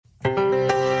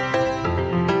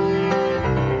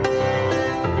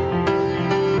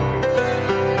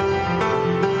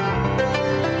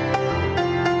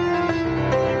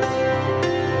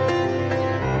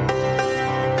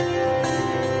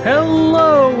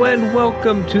and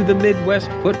welcome to the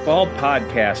Midwest Football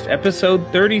Podcast, episode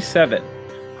 37.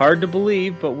 Hard to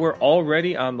believe, but we're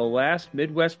already on the last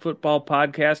Midwest Football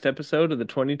Podcast episode of the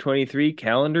 2023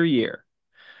 calendar year.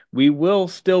 We will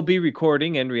still be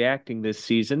recording and reacting this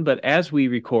season, but as we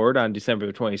record on December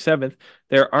the 27th,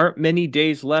 there aren't many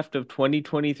days left of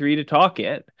 2023 to talk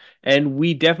in, and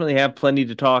we definitely have plenty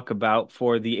to talk about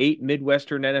for the 8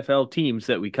 Midwestern NFL teams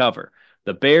that we cover.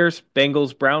 The Bears,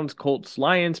 Bengals, Browns, Colts,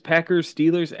 Lions, Packers,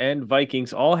 Steelers, and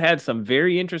Vikings all had some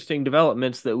very interesting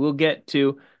developments that we'll get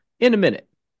to in a minute.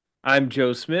 I'm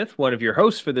Joe Smith, one of your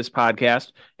hosts for this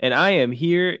podcast, and I am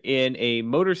here in a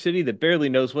Motor City that barely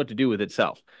knows what to do with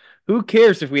itself. Who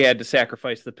cares if we had to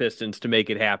sacrifice the Pistons to make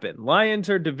it happen? Lions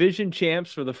are division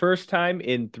champs for the first time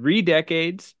in 3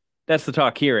 decades. That's the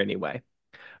talk here anyway.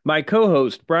 My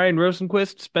co-host, Brian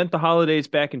Rosenquist, spent the holidays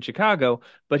back in Chicago,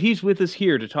 but he's with us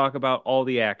here to talk about all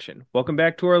the action. Welcome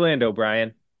back to Orlando,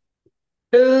 Brian.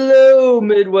 Hello,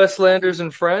 Midwestlanders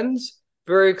and friends.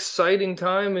 Very exciting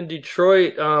time in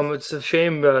Detroit. It's a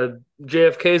shame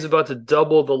JFK is about to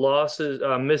double the losses,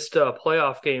 missed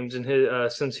playoff games in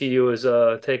his since he was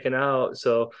taken out.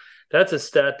 So that's a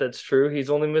stat that's true. He's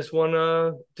only missed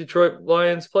one Detroit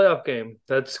Lions playoff game.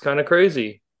 That's kind of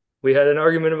crazy. We had an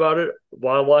argument about it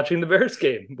while watching the Bears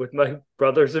game with my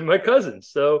brothers and my cousins.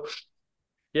 So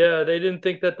yeah, they didn't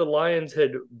think that the Lions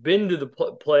had been to the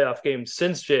playoff game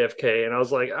since JFK, and I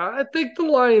was like, I think the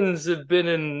Lions have been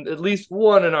in at least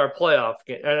one in our playoff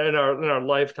game in our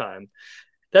lifetime.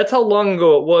 That's how long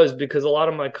ago it was, because a lot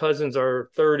of my cousins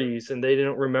are 30s and they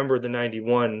didn't remember the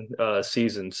 91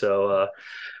 season. So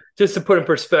just to put in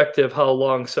perspective how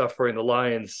long suffering the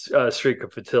Lions streak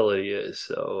of fertility is.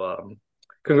 So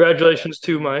congratulations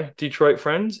to my Detroit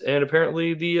friends, and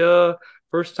apparently the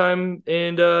first time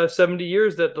in 70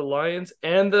 years that the Lions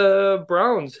and the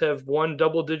Browns have won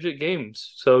double-digit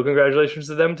games. So congratulations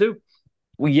to them too.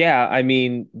 Well, yeah, I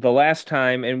mean, the last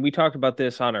time, and we talked about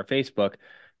this on our Facebook,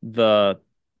 the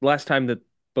last time that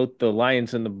both the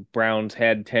Lions and the Browns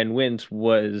had 10 wins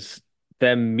was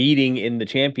them meeting in the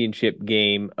championship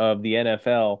game of the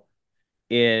NFL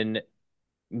in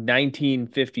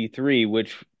 1953,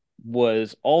 which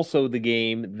was also the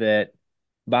game that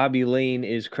Bobby Lane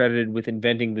is credited with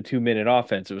inventing the 2-minute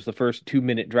offense. It was the first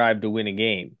 2-minute drive to win a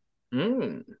game.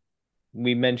 Mm.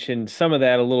 We mentioned some of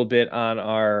that a little bit on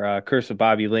our Curse of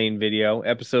Bobby Lane video,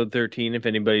 episode 13, if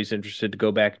anybody's interested to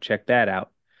go back and check that out.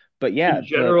 But yeah, In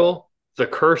general, the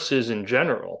curse is in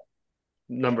general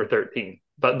number 13.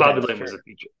 But Bobby that's Lane was true. a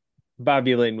feature.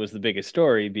 Bobby Lane was the biggest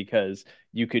story because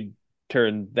you could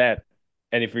turn that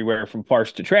anywhere from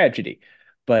farce to tragedy.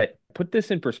 But put this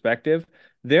in perspective,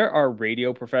 there are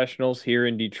radio professionals here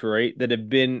in Detroit that have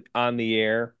been on the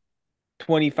air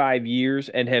 25 years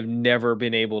and have never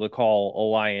been able to call a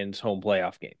Lions home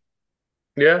playoff game.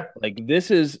 Yeah. Like, this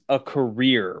is a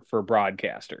career for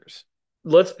broadcasters.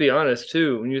 Let's be honest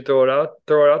too. When you throw it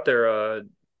out there,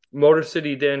 Motor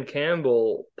City Dan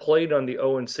Campbell played on the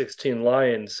 0-16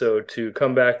 Lions, so to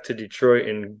come back to Detroit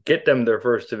and get them their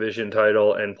first division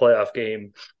title and playoff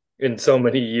game in so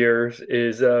many years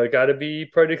is got to be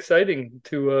pretty exciting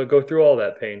to go through all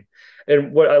that pain.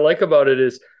 And what I like about it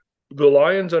is the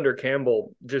Lions under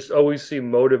Campbell just always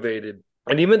seem motivated.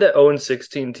 And even that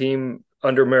 0-16 team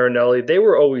under Marinelli, they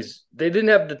didn't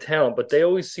have the talent, but they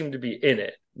always seemed to be in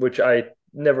it, which I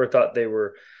never thought they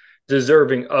were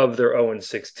deserving of their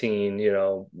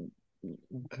 0-16,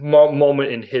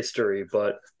 moment in history.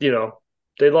 But,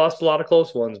 they lost a lot of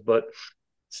close ones, but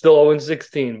still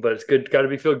 0-16. But it's good. Got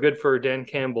to feel good for Dan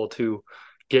Campbell to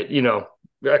get,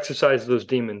 exercise those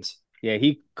demons. Yeah,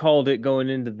 he called it going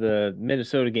into the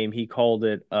Minnesota game. He called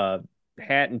it a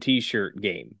hat and t-shirt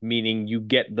game, meaning you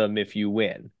get them if you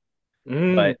win.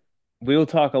 Mm. But we'll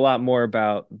talk a lot more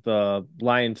about the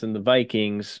Lions and the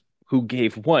Vikings, who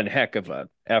gave one heck of a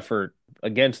effort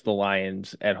against the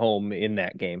Lions at home in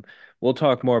that game. We'll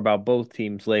talk more about both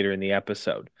teams later in the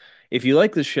episode. If you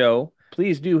like the show,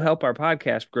 please do help our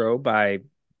podcast grow by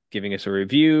giving us a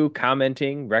review,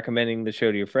 commenting, recommending the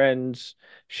show to your friends,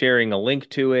 sharing a link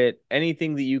to it.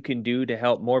 Anything that you can do to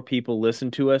help more people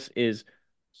listen to us is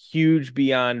huge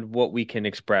beyond what we can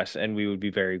express, and we would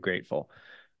be very grateful.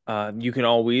 You can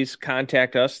always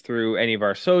contact us through any of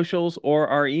our socials or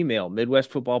our email,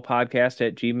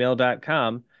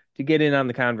 midwestfootballpodcast@gmail.com, to get in on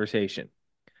the conversation.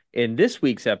 In this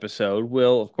week's episode,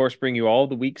 we'll, of course, bring you all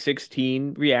the Week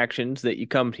 16 reactions that you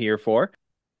come here for.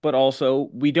 But also,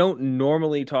 we don't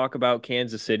normally talk about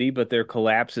Kansas City, but their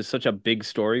collapse is such a big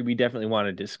story, we definitely want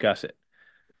to discuss it.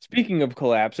 Speaking of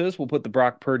collapses, we'll put the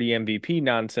Brock Purdy MVP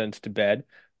nonsense to bed.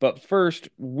 But first,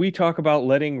 we talk about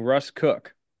letting Russ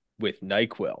cook with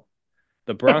NyQuil.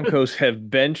 The Broncos have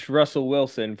benched Russell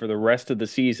Wilson for the rest of the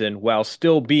season while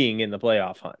still being in the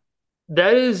playoff hunt.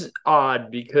 That is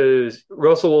odd because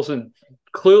Russell Wilson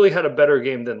clearly had a better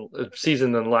game than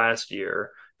season than last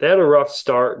year. They had a rough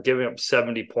start, giving up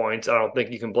 70 points. I don't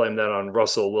think you can blame that on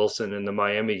Russell Wilson in the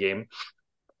Miami game.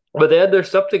 But they had their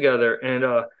stuff together, and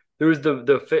there was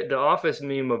the office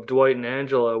meme of Dwight and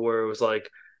Angela where it was like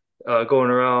going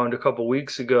around a couple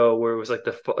weeks ago where it was like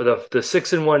the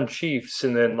 6-1 Chiefs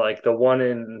and then like the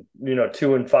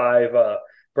 2-5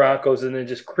 Broncos and then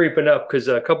just creeping up because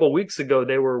a couple weeks ago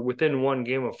they were within one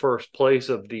game of first place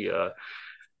of the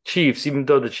Chiefs. Even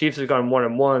though the Chiefs have gone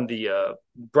 1-1, the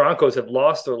Broncos have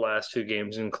lost their last two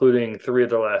games, including three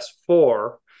of their last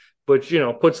four, which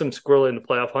puts them squarely in the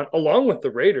playoff hunt along with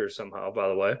the Raiders somehow. By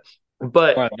the way,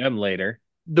 but On them later.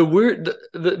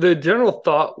 The general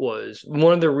thought was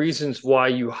one of the reasons why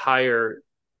you hire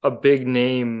a big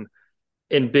name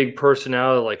and big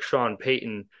personality like Sean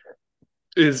Payton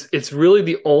is it's really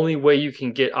the only way you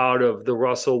can get out of the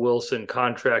Russell Wilson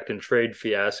contract and trade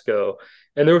fiasco.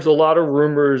 And there was a lot of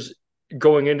rumors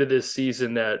going into this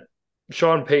season that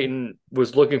Sean Payton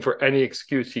was looking for any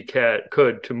excuse he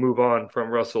could to move on from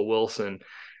Russell Wilson.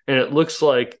 And it looks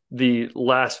like the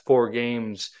last four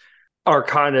games are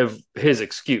kind of his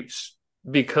excuse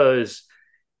because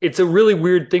it's a really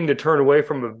weird thing to turn away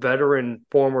from a veteran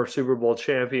former Super Bowl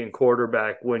champion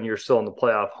quarterback when you're still in the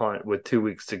playoff hunt with 2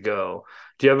 weeks to go.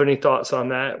 Do you have any thoughts on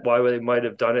that? Why they might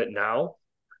have done it now?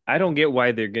 I don't get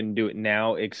why they're going to do it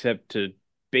now, except to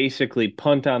basically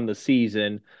punt on the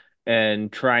season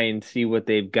and try and see what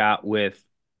they've got with,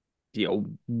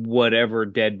 whatever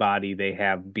dead body they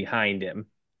have behind him.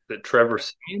 The Trevor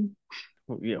Siemian?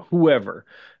 Whoever.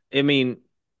 I mean,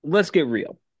 let's get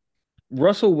real.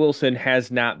 Russell Wilson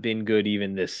has not been good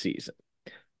even this season.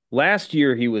 Last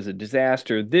year, he was a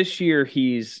disaster. This year,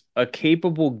 he's a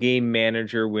capable game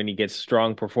manager when he gets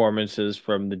strong performances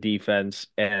from the defense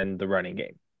and the running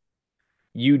game.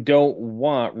 You don't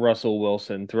want Russell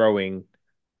Wilson throwing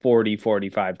 40,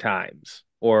 45 times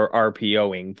or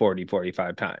RPOing 40,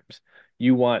 45 times.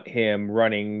 You want him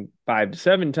running 5 to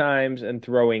 7 times and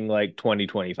throwing like 20,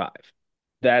 25.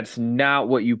 That's not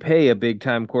what you pay a big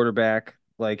time quarterback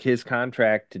like his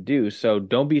contract to do. So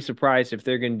don't be surprised if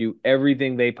they're going to do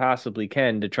everything they possibly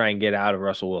can to try and get out of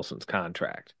Russell Wilson's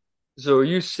contract. So are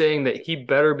you saying that he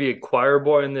better be a choir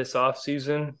boy in this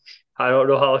offseason? I don't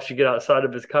know how he should get outside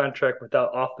of his contract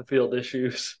without off the field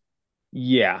issues.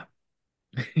 Yeah.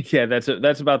 Yeah,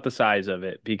 that's about the size of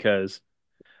it because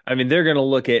I mean they're going to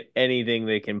look at anything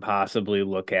they can possibly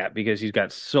look at because he's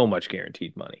got so much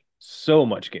guaranteed money. So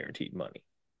much guaranteed money.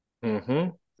 Mm-hmm.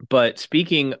 But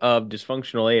speaking of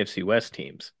dysfunctional AFC West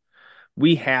teams,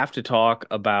 we have to talk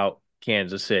about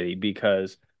Kansas City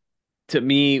because to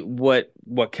me, what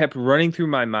kept running through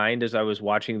my mind as I was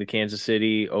watching the Kansas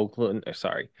City,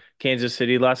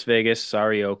 Las Vegas,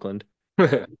 sorry, Oakland,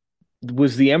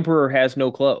 was the Emperor has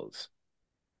no clothes.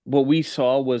 What we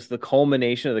saw was the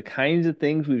culmination of the kinds of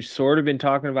things we've sort of been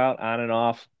talking about on and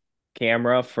off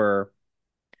camera for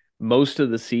most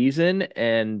of the season,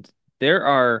 and there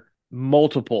are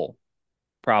multiple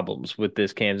problems with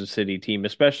this Kansas City team,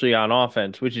 especially on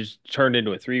offense, which has turned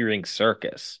into a three-ring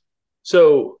circus.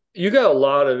 So you got a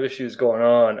lot of issues going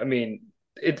on. I mean,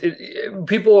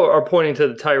 people are pointing to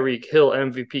the Tyreek Hill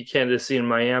MVP candidacy in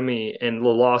Miami and the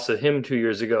loss of him 2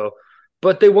 years ago,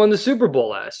 but they won the Super Bowl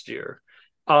last year.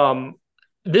 Um,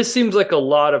 this seems like a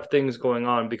lot of things going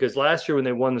on because last year when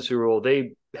they won the Super Bowl,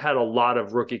 they had a lot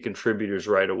of rookie contributors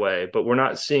right away, but we're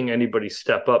not seeing anybody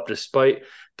step up despite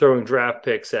throwing draft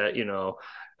picks at,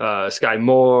 Sky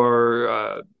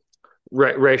Moore,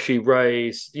 Rashee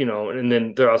Rice, and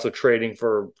then they're also trading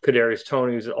for Kadarius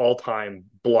Toney, who's an all-time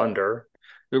blunder.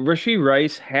 Rashee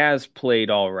Rice has played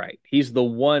all right. He's the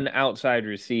one outside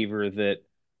receiver that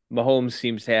Mahomes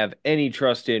seems to have any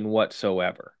trust in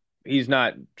whatsoever. He's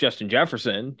not Justin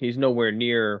Jefferson. He's nowhere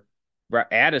near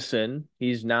Addison.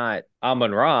 He's not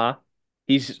Amon-Ra.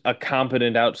 He's a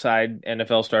competent outside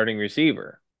NFL starting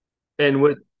receiver. And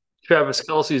with Travis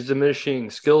Kelce's diminishing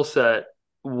skill set,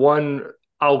 one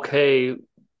okay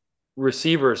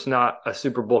receiver is not a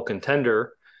Super Bowl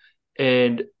contender.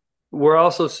 And we're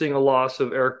also seeing a loss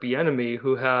of Eric Bieniemy,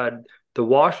 who had the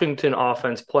Washington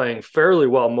offense playing fairly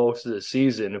well most of the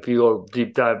season. If you go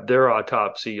deep dive their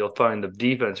autopsy, you'll find the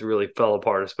defense really fell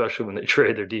apart, especially when they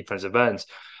trade their defensive ends.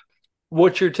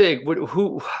 What's your take?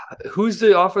 Who's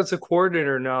the offensive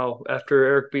coordinator now after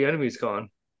Eric Bieniemy's gone?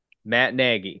 Matt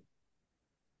Nagy.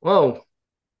 Whoa.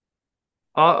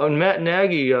 Matt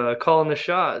Nagy calling the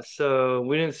shots. So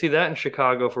we didn't see that in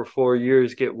Chicago for 4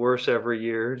 years, get worse every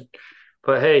year.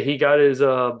 But hey, he got his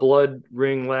blood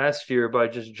ring last year by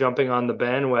just jumping on the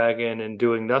bandwagon and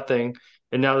doing nothing.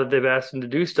 And now that they've asked him to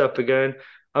do stuff again,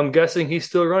 I'm guessing he's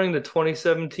still running the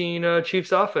 2017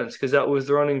 Chiefs offense because that was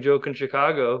the running joke in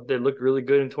Chicago. They looked really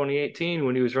good in 2018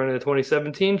 when he was running the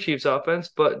 2017 Chiefs offense,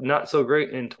 but not so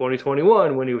great in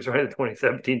 2021 when he was running the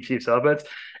 2017 Chiefs offense.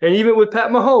 And even with Pat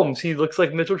Mahomes, he looks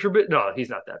like Mitchell Trubisky. No, he's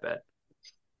not that bad.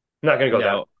 I'm not going to go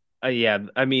that. No, yeah,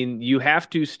 I mean, you have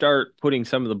to start putting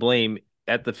some of the blame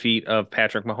at the feet of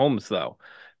Patrick Mahomes, though,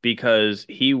 because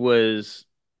he was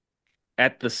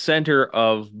at the center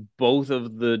of both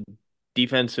of the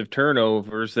defensive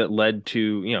turnovers that led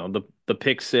to, the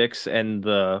pick six and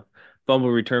the fumble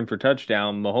return for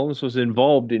touchdown. Mahomes was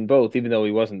involved in both, even though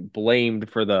he wasn't blamed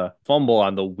for the fumble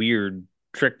on the weird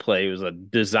trick play. It was a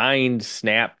designed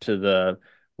snap to the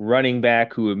running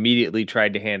back who immediately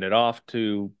tried to hand it off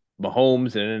to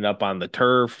Mahomes and ended up on the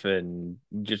turf and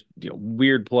just,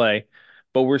 weird play.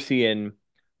 But we're seeing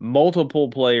multiple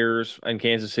players in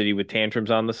Kansas City with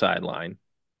tantrums on the sideline.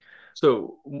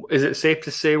 So, is it safe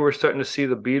to say we're starting to see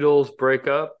the Beatles break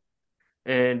up?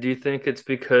 And do you think it's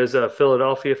because a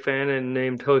Philadelphia fan and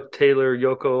named Taylor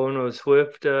Yoko Ono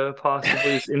Swift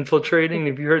possibly is infiltrating?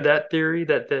 Have you heard that theory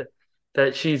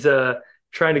that she's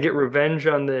trying to get revenge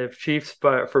on the Chiefs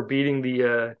for beating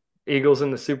the Eagles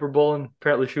in the Super Bowl? And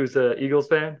apparently, she was an Eagles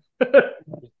fan.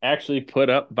 Actually put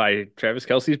up by Travis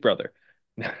Kelce's brother.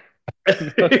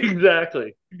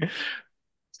 Exactly.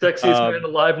 Sexiest man Um,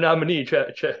 alive nominee,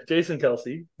 Jason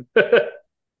Kelsey.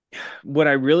 what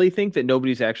I really think that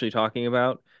nobody's actually talking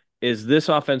about is this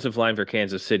offensive line for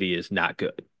Kansas City is not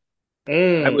good.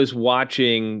 I Mm, was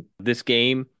watching this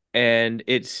game and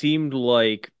it seemed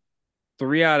like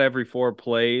three out of every four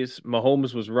plays,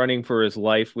 Mahomes was running for his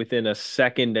life within a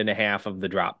second and a half of the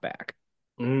drop back.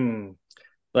 mm.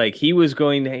 Like he was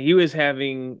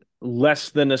having less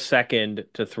than a second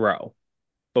to throw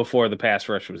before the pass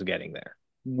rush was getting there.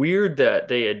 Weird that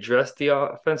they addressed the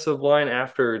offensive line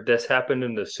after this happened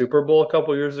in the Super Bowl a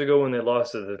couple years ago when they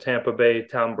lost to the Tampa Bay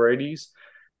Tom Brady's.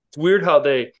 It's weird how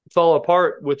they fall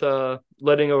apart with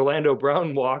letting Orlando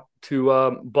Brown walk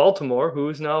to Baltimore, who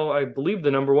is now, I believe,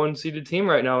 the number one seeded team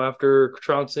right now after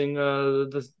trouncing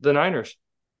the Niners.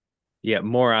 Yeah,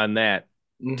 more on that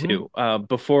Mm-hmm. too.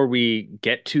 Before we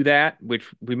get to that, which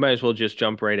we might as well just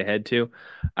jump right ahead to,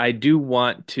 I do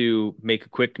want to make a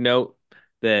quick note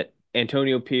that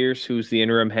Antonio Pierce, who's the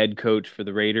interim head coach for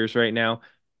the Raiders right now,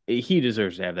 he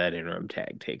deserves to have that interim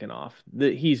tag taken off.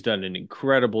 He's done an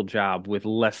incredible job with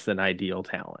less than ideal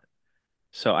talent.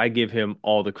 So I give him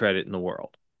all the credit in the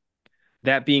world.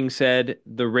 That being said,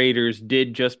 the Raiders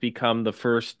did just become the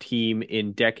first team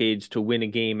in decades to win a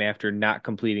game after not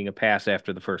completing a pass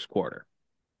after the first quarter.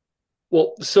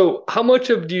 Well, so how much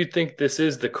of do you think this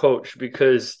is the coach?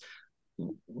 Because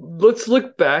let's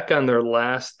look back on their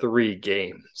last three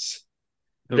games.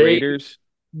 The They Raiders,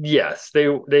 Yes, they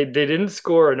didn't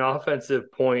score an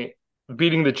offensive point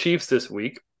beating the Chiefs this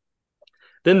week.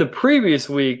 Then the previous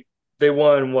week they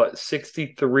won what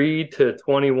 63 to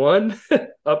 21,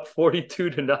 up 42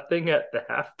 to nothing at the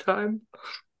halftime.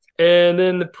 And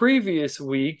then the previous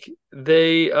week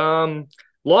they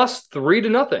lost 3 to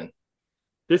nothing.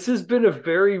 This has been a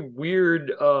very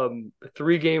weird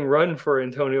 3 game run for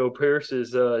Antonio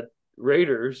Pierce's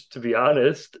Raiders, to be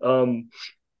honest.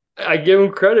 I give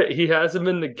him credit. He has him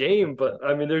in the game, but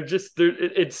I mean, it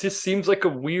just seems like a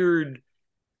weird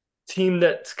team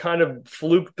that's kind of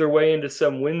fluked their way into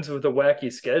some wins with a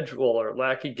wacky schedule or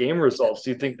wacky game results.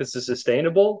 Do you think this is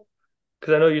sustainable?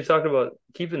 Because I know you talked about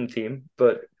keeping the team,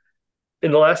 but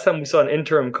in the last time we saw an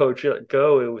interim coach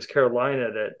go, it was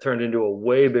Carolina that turned into a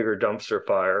way bigger dumpster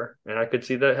fire, and I could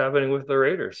see that happening with the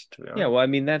Raiders. To be yeah, honest, well, I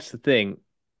mean, that's the thing.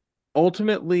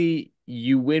 Ultimately,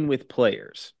 you win with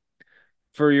players.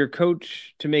 For your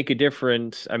coach to make a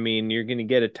difference, I mean, you're going to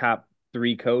get a top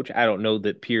three coach. I don't know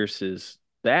that Pierce is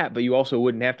that, but you also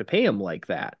wouldn't have to pay him like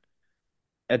that.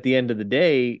 At the end of the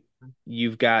day,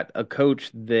 you've got a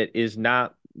coach that is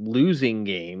not losing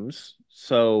games.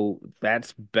 So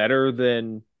that's better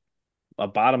than a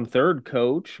bottom third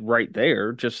coach right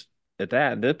there. Just at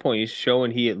that point, he's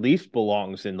showing he at least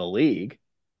belongs in the league.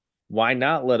 Why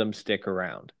not let him stick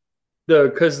around?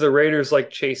 because the Raiders like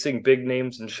chasing big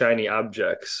names and shiny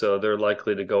objects, so they're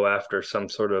likely to go after some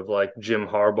sort of like Jim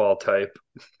Harbaugh type.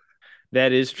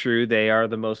 That is true. They are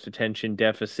the most attention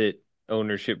deficit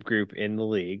ownership group in the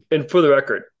league. And for the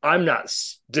record, I'm not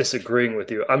disagreeing with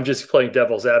you. I'm just playing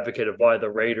devil's advocate of why the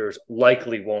Raiders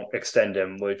likely won't extend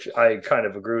him, which I kind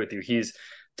of agree with you. He's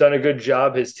done a good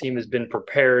job. His team has been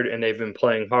prepared and they've been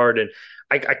playing hard. And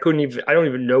I don't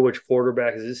even know which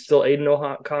quarterback is it still Aiden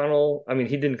O'Connell. I mean,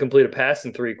 he didn't complete a pass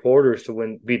in 3 quarters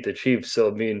to beat the Chiefs. So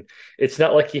I mean, it's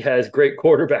not like he has great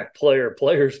quarterback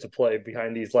players to play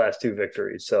behind these last 2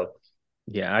 victories. So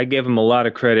Yeah, I give him a lot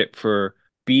of credit for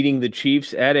beating the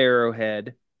Chiefs at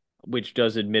Arrowhead, which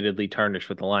does admittedly tarnish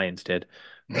what the Lions did.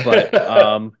 But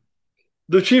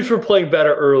the Chiefs were playing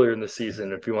better earlier in the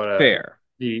season. If you want to, fair,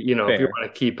 if you fair,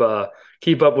 want to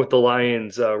keep up with the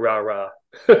Lions, rah rah.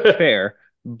 fair.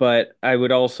 But I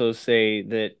would also say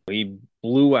that we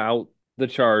blew out the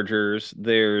Chargers.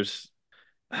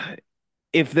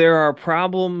 If there are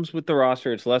problems with the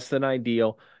roster, it's less than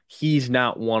ideal. He's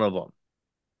not one of them.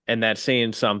 And that's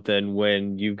saying something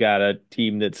when you've got a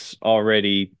team that's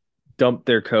already dumped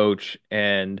their coach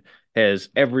and has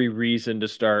every reason to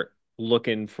start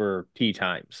looking for tea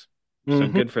times. So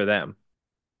hmm good for them.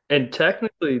 And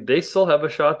technically, they still have a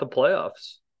shot at the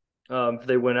playoffs if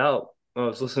they win out. I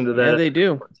was listening to Yeah, that they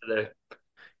do. today.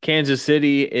 Kansas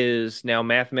City is now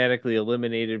mathematically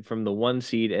eliminated from the 1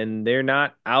 seed, and they're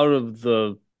not out of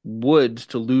the woods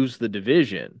to lose the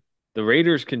division. The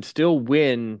Raiders can still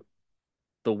win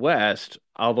the West,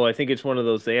 although I think it's one of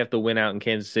those they have to win out and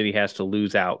Kansas City has to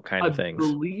lose out kind I of things.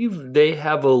 believe they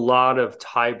have a lot of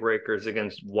tiebreakers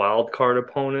against wild card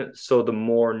opponents. So the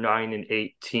more 9 and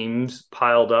 8 teams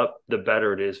piled up, the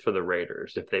better it is for the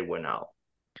Raiders if they win out.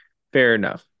 Fair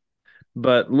enough.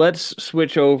 But let's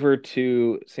switch over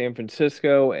to San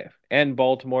Francisco and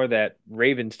Baltimore, that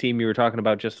Ravens team you were talking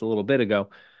about just a little bit ago.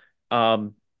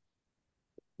 Um,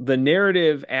 the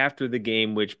narrative after the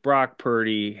game, which Brock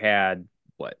Purdy had,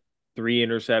 what, 3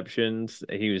 interceptions?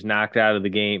 He was knocked out of the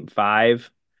game.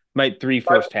 Five, might three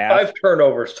Five, first half. five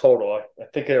turnovers total. I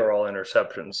think they were all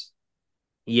interceptions.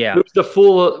 It Yeah. was the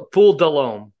full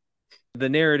Delhomme. The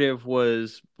narrative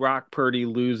was Brock Purdy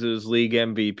loses league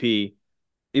MVP.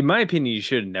 In my opinion, you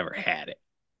should have never had it.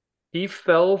 He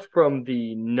fell from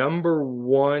the number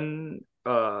one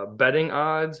betting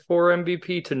odds for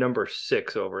MVP to number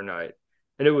 6 overnight.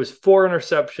 And it was 4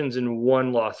 interceptions and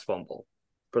 1 lost fumble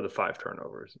for the 5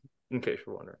 turnovers, in case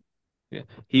you're wondering. Yeah.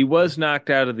 He was knocked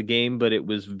out of the game, but it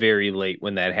was very late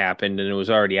when that happened and it was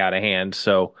already out of hand.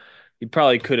 So he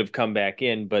probably could have come back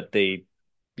in, but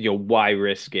why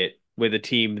risk it with a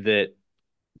team that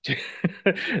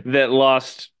that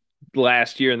lost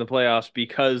last year in the playoffs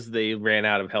because they ran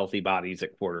out of healthy bodies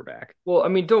at quarterback. Well, I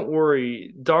mean, don't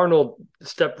worry. Darnold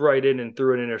stepped right in and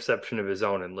threw an interception of his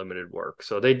own in limited work.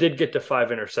 So they did get to 5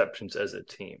 interceptions as a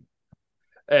team.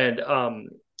 And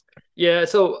yeah,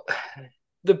 so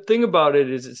the thing about it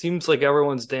is it seems like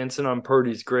everyone's dancing on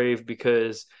Purdy's grave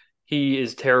because he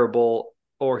is terrible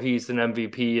or he's an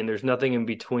MVP and there's nothing in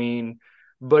between.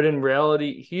 But in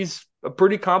reality, he's a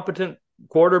pretty competent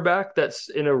quarterback that's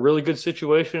in a really good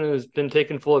situation and has been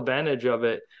taking full advantage of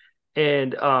it.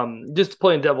 And just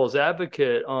playing devil's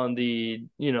advocate on the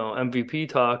MVP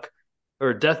talk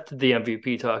or death to the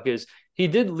MVP talk is he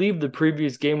did leave the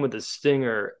previous game with a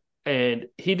stinger and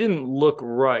he didn't look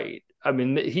right. I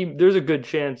mean, there's a good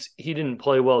chance he didn't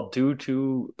play well due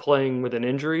to playing with an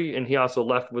injury, and he also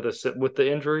left with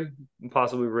the injury and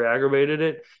possibly re-aggravated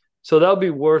it. So that'll be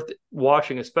worth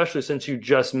watching, especially since you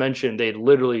just mentioned they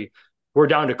literally were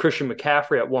down to Christian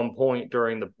McCaffrey at one point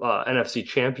during the NFC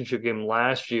Championship game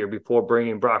last year before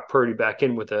bringing Brock Purdy back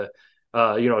in with a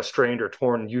strained or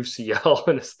torn UCL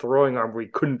in his throwing arm where he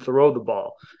couldn't throw the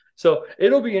ball. So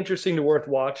it'll be interesting to worth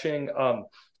watching.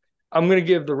 I'm going to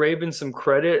give the Ravens some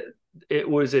credit. It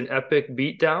was an epic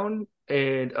beatdown,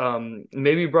 and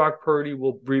maybe Brock Purdy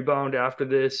will rebound after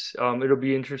this. It'll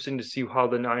be interesting to see how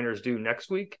the Niners do next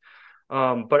week.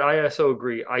 But I also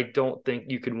agree. I don't think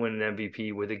you can win an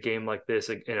MVP with a game like this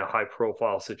in a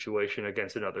high-profile situation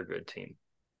against another good team.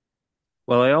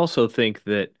 Well, I also think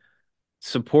that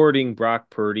supporting Brock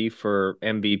Purdy for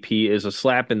MVP is a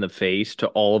slap in the face to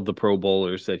all of the Pro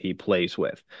Bowlers that he plays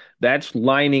with. That's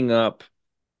lining up,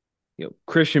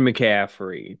 Christian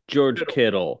McCaffrey, George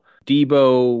Kittle,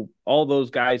 Debo, all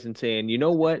those guys and saying, you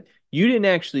know what? You didn't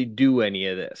actually do any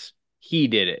of this. He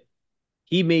did it.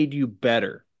 He made you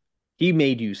better. He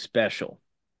made you special.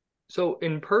 So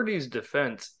in Purdy's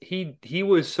defense, he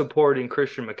was supporting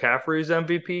Christian McCaffrey's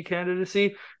MVP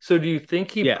candidacy. So do you think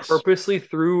he Yes. purposely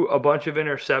threw a bunch of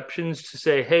interceptions to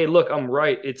say, "Hey, look, I'm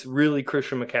right. It's really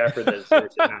Christian McCaffrey that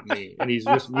deserves it, not me," and he's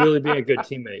just really being a good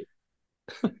teammate?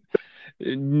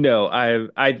 No,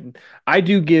 I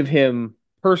do give him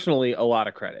personally a lot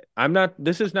of credit.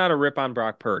 This is not a rip on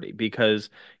Brock Purdy because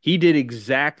he did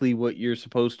exactly what you're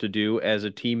supposed to do as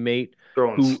a teammate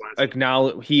Throwing who slants.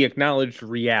 acknowledged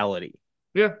reality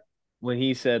Yeah. when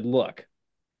he said, "Look,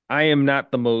 I am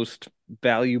not the most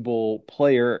valuable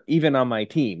player, even on my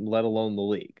team, let alone the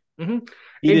league. Hmm.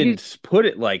 He And he's didn't put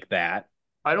it like that,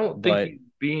 I don't think but he's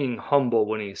being humble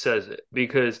when he says it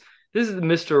because this is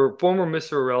the former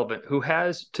Mr. Irrelevant who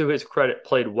has, to his credit,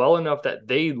 played well enough that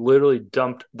they literally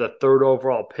dumped the third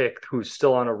overall pick, who's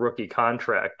still on a rookie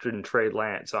contract, and Trey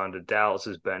Lance onto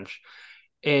Dallas's bench.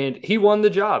 And he won the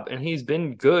job and he's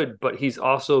been good, but he's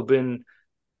also been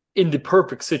in the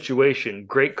perfect situation.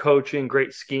 Great coaching,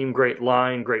 great scheme, great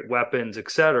line, great weapons,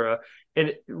 etc.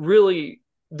 And really,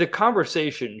 the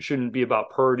conversation shouldn't be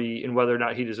about Purdy and whether or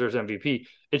not he deserves MVP.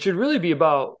 It should really be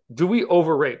about, do we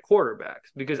overrate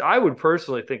quarterbacks? Because I would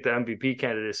personally think the MVP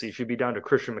candidacy should be down to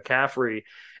Christian McCaffrey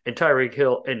and Tyreek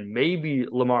Hill and maybe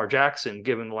Lamar Jackson,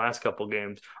 given the last couple of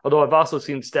games. Although I've also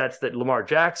seen stats that Lamar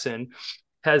Jackson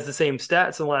has the same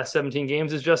stats in the last 17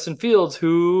 games as Justin Fields,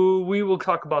 who we will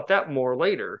talk about that more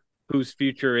later. whose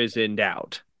future is in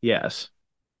doubt. Yes,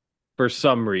 for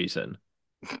some reason.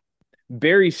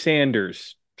 Barry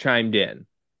Sanders chimed in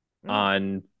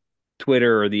on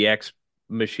Twitter or the X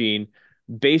machine,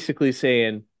 basically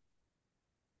saying,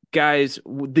 guys,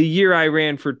 the year I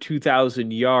ran for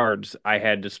 2,000 yards, I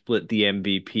had to split the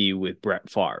MVP with Brett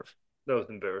Favre. That was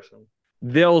embarrassing.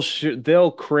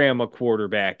 They'll cram a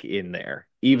quarterback in there,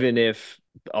 even if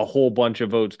a whole bunch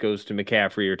of votes goes to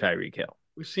McCaffrey or Tyreek Hill.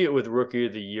 We see it with Rookie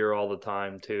of the Year all the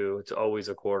time, too. It's always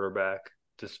a quarterback,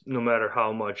 just no matter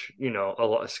how much, a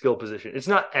lot of skill position. It's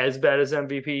not as bad as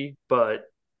MVP, but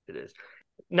it is.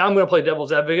 Now I'm going to play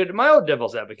devil's advocate. My own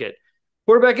devil's advocate.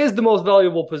 Quarterback is the most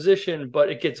valuable position, but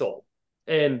it gets old.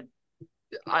 And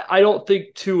I don't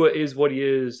think Tua is what he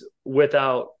is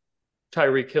without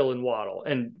Tyreek Hill and Waddle.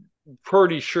 And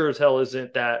Purdy sure as hell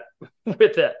isn't that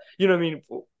with that. You know what I mean?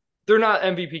 They're not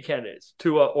MVP candidates,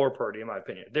 Tua or Purdy, in my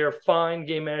opinion. They're fine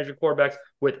game manager quarterbacks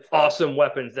with awesome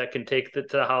weapons that can take it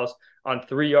to the house on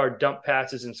 3-yard dump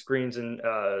passes and screens and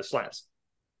slants.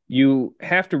 You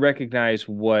have to recognize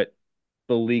what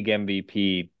the league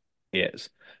MVP is.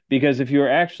 Because if you're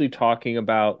actually talking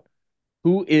about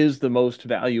who is the most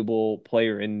valuable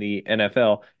player in the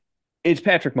NFL, it's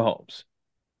Patrick Mahomes,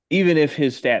 even if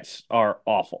his stats are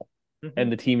awful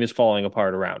and the team is falling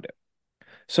apart around him.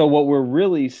 So what we're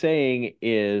really saying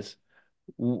is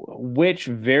which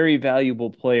very valuable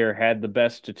player had the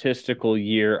best statistical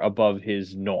year above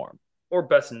his norm. Or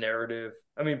best narrative.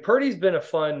 I mean, Purdy's been a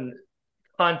fun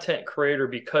content creator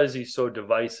because he's so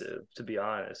divisive, to be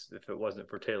honest, if it wasn't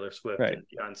for Taylor Swift Right. and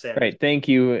Deion Sanders. Right. Thank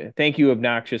you,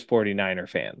 obnoxious 49er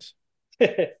fans,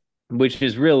 which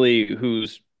is really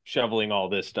who's shoveling all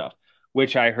this stuff,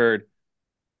 which I heard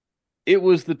it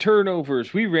was the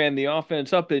turnovers. We ran the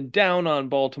offense up and down on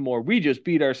Baltimore. We just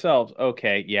beat ourselves.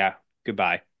 Okay, yeah,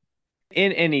 goodbye.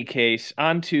 In any case,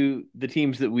 on to the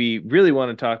teams that we really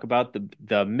want to talk about,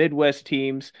 the Midwest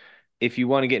teams. If you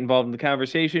want to get involved in the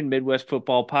conversation, Midwest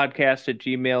Football Podcast at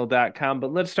gmail.com.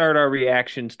 But let's start our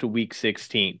reactions to Week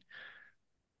 16.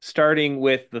 Starting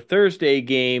with the Thursday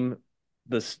game,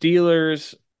 the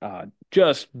Steelers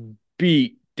just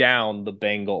beat down the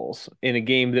Bengals in a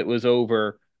game that was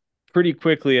over pretty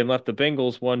quickly and left the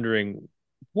Bengals wondering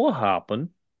what happened.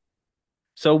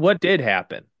 So what did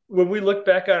happen? When we look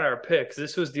back on our picks,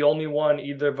 this was the only one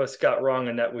either of us got wrong,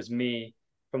 and that was me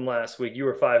from last week. You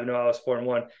were 5-0, I was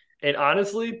 4-1. And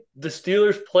honestly, the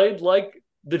Steelers played like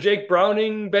the Jake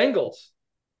Browning Bengals.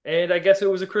 And I guess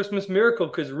it was a Christmas miracle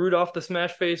because Rudolph, the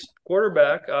smash-faced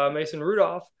quarterback, Mason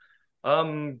Rudolph,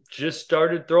 just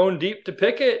started throwing deep to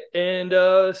Pickett and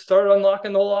started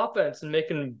unlocking the whole offense and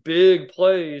making big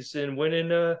plays and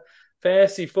winning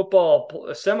fantasy football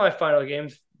semifinal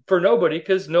games for nobody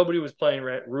because nobody was playing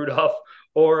Rudolph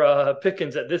or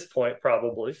Pickens at this point,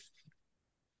 probably.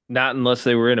 Not unless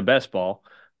they were in a best ball.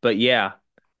 But yeah,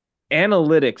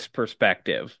 analytics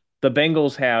perspective, the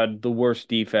Bengals had the worst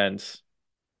defense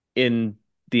in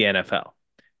the NFL.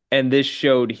 And this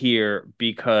showed here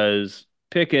because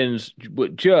Pickens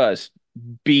would just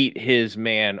beat his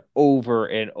man over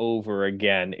and over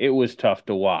again. It was tough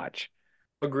to watch.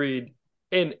 Agreed.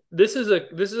 And this is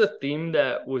a theme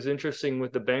that was interesting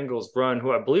with the Bengals run,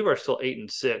 who I believe are still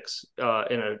 8-6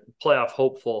 in a playoff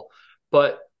hopeful,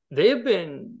 but they have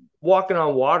been walking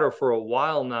on water for a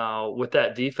while now. With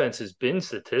that defense has been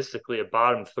statistically a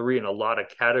bottom 3 in a lot of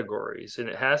categories, and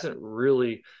it hasn't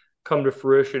really come to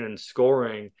fruition in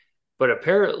scoring. But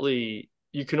apparently,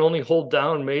 you can only hold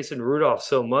down Mason Rudolph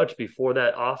so much before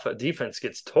that defense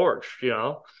gets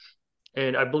torched,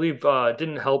 And I believe it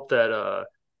didn't help that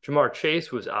Jamar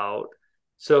Chase was out.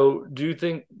 So do you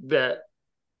think that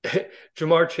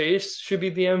Jamar Chase should be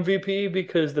the MVP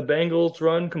because the Bengals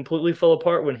run completely fell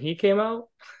apart when he came out?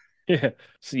 Yeah.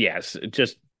 Yes,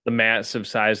 just the massive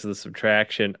size of the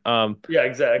subtraction. Yeah, Well,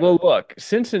 exactly. look,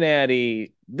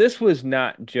 Cincinnati, this was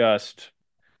not just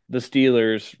the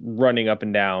Steelers running up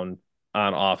and down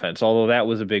on offense, although that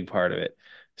was a big part of it.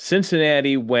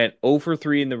 Cincinnati went 0 for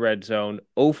 3 in the red zone,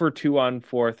 0 for 2 on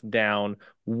fourth down,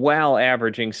 while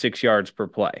averaging 6 yards per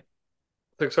play.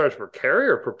 6 yards per carry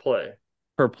or per play?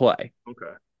 Per play.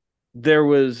 Okay. There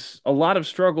was a lot of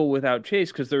struggle without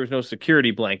Chase because there was no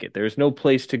security blanket. There was no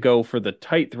place to go for the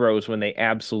tight throws when they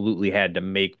absolutely had to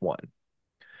make one.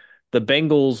 The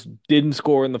Bengals didn't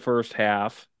score in the first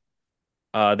half.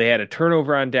 They had a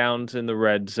turnover on downs in the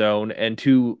red zone and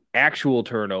two actual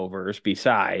turnovers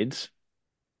besides.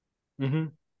 Mm-hmm.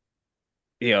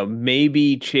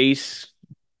 Maybe Chase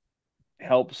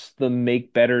helps them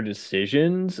make better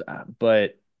decisions,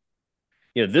 but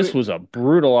I this mean, was a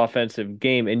brutal offensive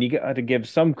game, and you got to give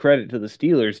some credit to the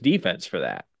Steelers' defense for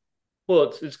that.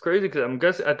 well, it's crazy because I'm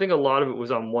guessing I think a lot of it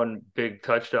was on one big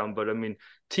touchdown, but I mean,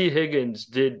 T. Higgins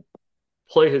did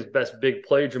play his best big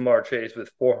play, Jamar Chase, with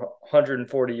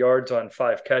 440 yards on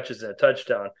 5 catches and a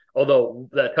touchdown. Although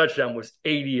that touchdown was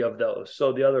 80 of those,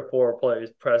 so the other four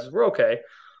passes were okay.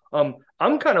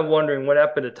 I'm kind of wondering what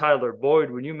happened to Tyler Boyd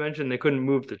when you mentioned they couldn't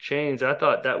move the chains. I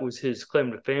thought that was his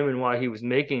claim to fame and why he was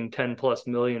making 10 plus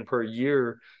million per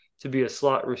year to be a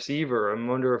slot receiver. I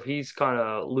wonder if he's kind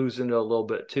of losing it a little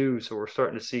bit too. So we're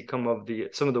starting to see some of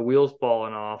the wheels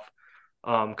falling off.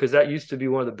 Because that used to be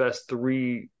one of the best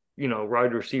three,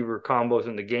 wide receiver combos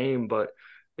in the game. But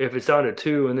if it's down to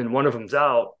two and then one of them's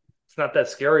out, it's not that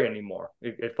scary anymore.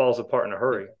 It falls apart in a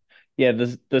hurry. Yeah,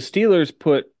 the Steelers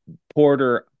put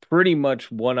Porter pretty much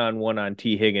one-on-one on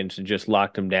T. Higgins and just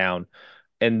locked him down.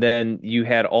 And then you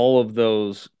had all of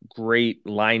those great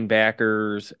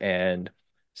linebackers and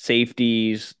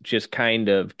safeties just kind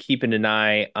of keeping an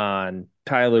eye on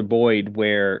Tyler Boyd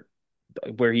where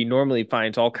he normally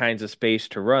finds all kinds of space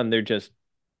to run. There just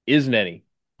isn't any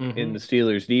in the Mm-hmm.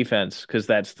 Steelers defense because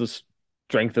that's the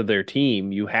strength of their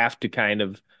team. You have to kind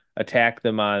of attack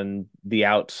them on the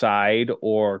outside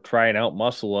or try and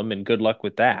outmuscle them, and good luck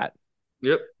with that.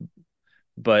 Yep.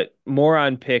 But more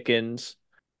on Pickens.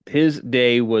 His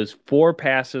day was four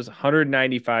passes,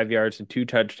 195 yards, and two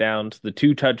touchdowns. The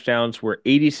two touchdowns were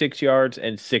 86 yards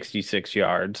and 66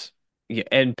 yards. Yeah,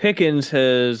 and Pickens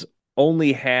has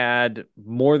only had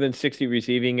more than 60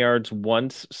 receiving yards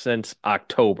once since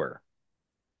October.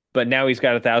 But now he's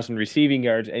got 1,000 receiving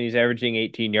yards and he's averaging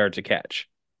 18 yards a catch.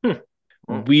 Hmm.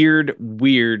 Well, Weird,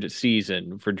 weird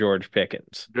season for George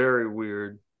Pickens. very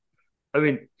weird. I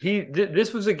mean,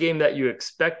 this was a game that you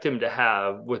expect him to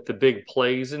have with the big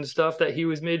plays and stuff that he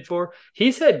was made for.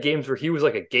 He's had games where he was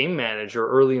like a game manager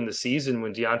early in the season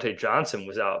when Deontay Johnson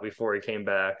was out before he came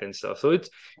back and stuff. So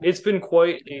it's been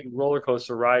quite a roller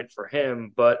coaster ride for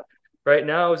him. But right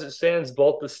now, as it stands,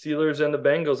 both the Steelers and the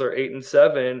Bengals are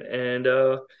 8-7,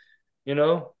 and you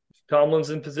know,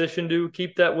 Tomlin's in position to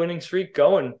keep that winning streak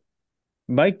going.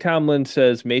 Mike Tomlin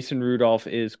says Mason Rudolph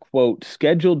is, quote,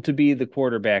 scheduled to be the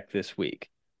quarterback this week,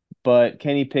 but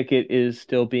Kenny Pickett is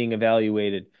still being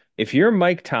evaluated. If you're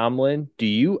Mike Tomlin, do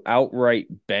you outright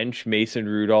bench Mason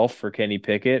Rudolph for Kenny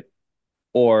Pickett?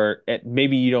 Or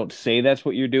maybe you don't say that's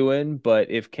what you're doing, but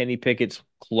if Kenny Pickett's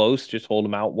close, just hold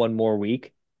him out one more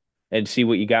week and see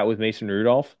what you got with Mason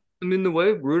Rudolph. I mean, the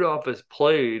way Rudolph has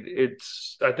played,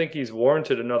 I think he's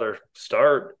warranted another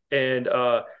start. And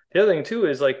the other thing too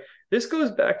is like this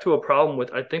goes back to a problem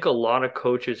with I think a lot of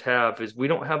coaches have is we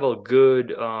don't have a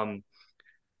good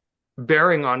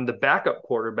bearing on the backup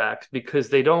quarterbacks because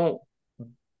they don't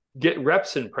get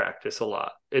reps in practice a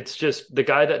lot. It's just the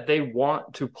guy that they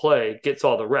want to play gets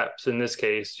all the reps. In this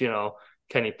case,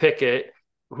 Kenny Pickett,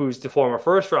 who's the former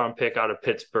first round pick out of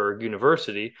Pittsburgh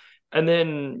University. And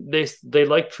then they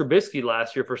liked Trubisky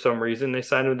last year for some reason. They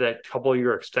signed him that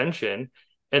couple-year extension,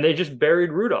 and they just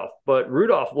buried Rudolph. But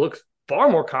Rudolph looks far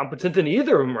more competent than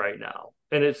either of them right now,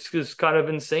 and it's just kind of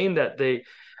insane that they.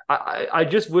 I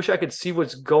just wish I could see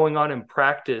what's going on in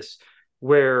practice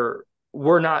where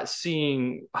we're not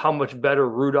seeing how much better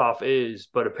Rudolph is,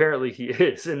 but apparently he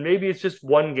is. And maybe it's just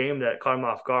one game that caught him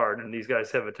off guard, and these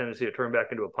guys have a tendency to turn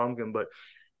back into a pumpkin. But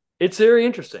it's very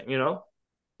interesting.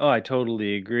 Oh, I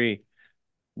totally agree.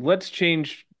 Let's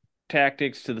change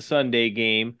tactics to the Sunday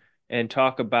game and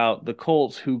talk about the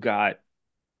Colts who got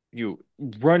you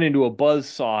run into a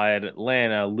buzzsaw at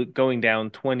Atlanta going down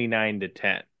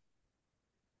 29-10.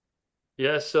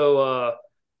 Yeah, so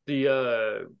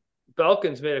the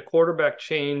Falcons made a quarterback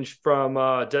change from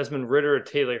Desmond Ritter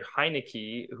to Taylor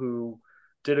Heineke, who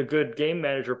did a good game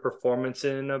manager performance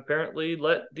and apparently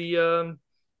let the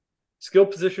skill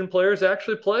position players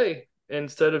actually play.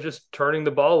 instead of just turning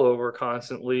the ball over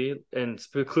constantly and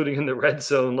including in the red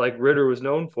zone like Ritter was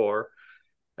known for.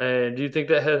 And do you think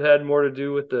that had more to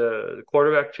do with the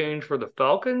quarterback change for the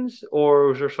Falcons, or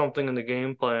was there something in the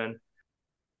game plan?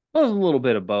 Well, a little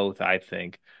bit of both, I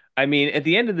think. I mean, at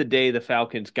the end of the day, the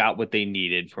Falcons got what they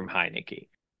needed from Heineke.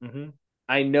 Hmm.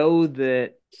 I know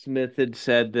that Smith had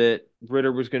said that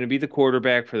Ritter was going to be the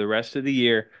quarterback for the rest of the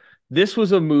year. This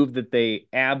was a move that they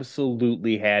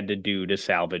absolutely had to do to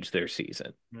salvage their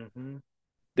season. Hmm.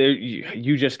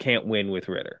 You just can't win with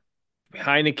Ritter.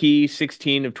 Heineke,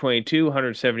 16 of 22,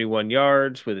 171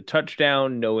 yards with a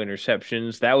touchdown, no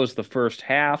interceptions. That was the first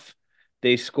half.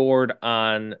 They scored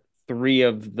on three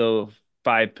of the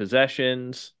five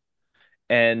possessions,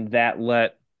 and that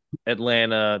let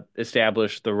Atlanta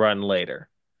establish the run later,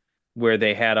 where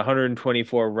they had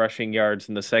 124 rushing yards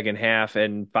in the second half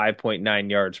and 5.9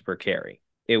 yards per carry.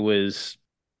 It was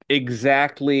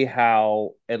exactly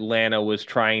how Atlanta was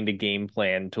trying to game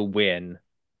plan to win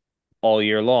all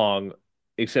year long,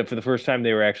 except for the first time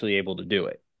they were actually able to do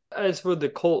it. As for the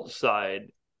Colts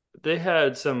side, they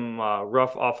had some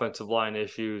rough offensive line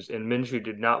issues, and Minshew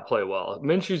did not play well.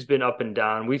 Minshew's been up and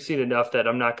down. We've seen enough that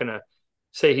I'm not going to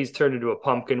say he's turned into a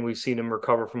pumpkin. We've seen him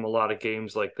recover from a lot of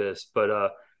games like this.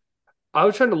 But I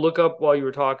was trying to look up while you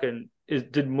were talking.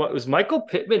 Was Michael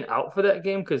Pittman out for that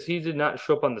game? Because he did not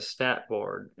show up on the stat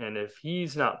board, and if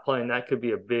he's not playing, that could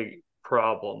be a big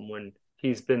problem when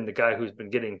he's been the guy who's been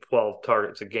getting 12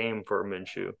 targets a game for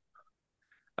Minshew.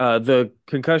 The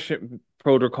concussion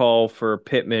protocol for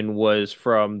Pittman was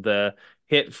from the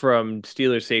hit from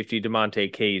Steelers safety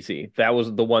DeMonte Casey. That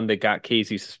was the one that got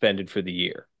Casey suspended for the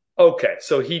year. Okay,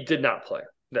 so he did not play.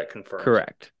 That confirms.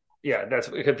 Correct. Yeah, that's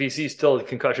if he's still in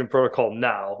concussion protocol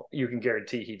now, you can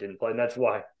guarantee he didn't play, and that's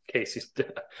why Casey's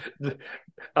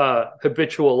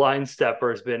habitual line stepper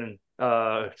has been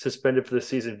suspended for the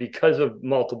season because of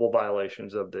multiple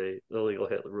violations of the illegal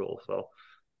hit rule. So,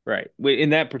 Right.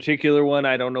 In that particular one,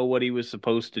 I don't know what he was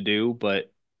supposed to do,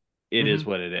 but it is mhm.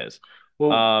 what it is.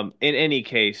 Well, In any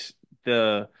case,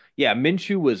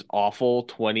 Minshew was awful,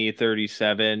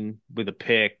 20-37 with a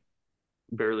pick,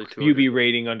 barely 200. QB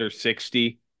rating under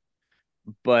 60.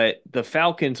 But the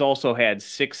Falcons also had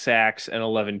 6 sacks and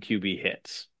 11 QB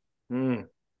hits, Mm. And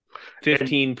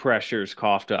 15 pressures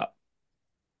coughed up.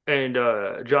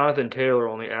 Jonathan Taylor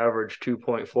only averaged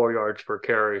 2.4 yards per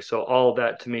carry. So all of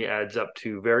that to me adds up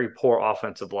to very poor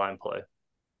offensive line play.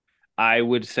 I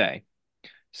would say.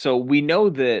 So we know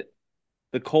that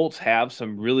the Colts have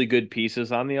some really good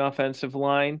pieces on the offensive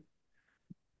line,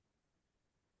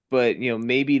 but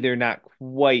maybe they're not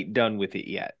quite done with it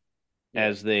yet Yeah.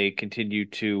 as they continue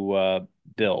to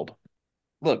build.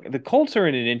 Look, the Colts are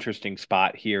in an interesting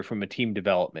spot here from a team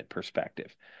development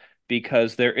perspective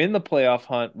because they're in the playoff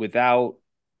hunt without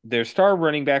their star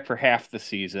running back for half the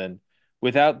season,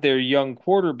 without their young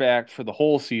quarterback for the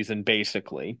whole season,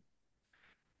 basically.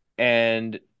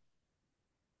 And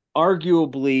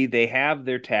arguably, they have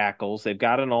their tackles. They've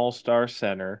got an all-star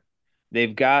center.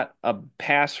 They've got a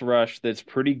pass rush that's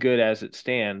pretty good as it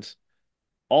stands.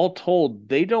 All told,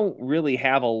 they don't really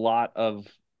have a lot of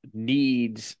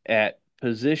needs at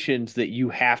positions that you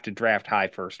have to draft high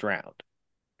first round.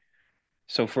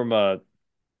 So from a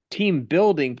team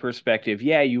building perspective,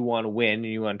 yeah, you want to win and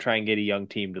you want to try and get a young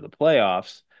team to the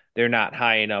playoffs. They're not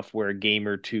high enough where a game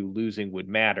or two losing would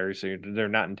matter. So they're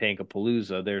not in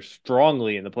Tankapalooza. They're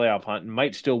strongly in the playoff hunt and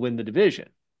might still win the division.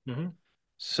 Mm-hmm.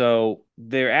 So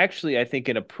they're actually, I think,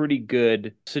 in a pretty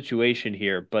good situation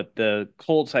here. But the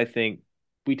Colts, I think,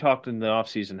 we talked in the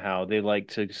offseason how they like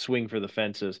to swing for the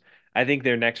fences. I think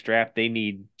their next draft, they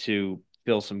need to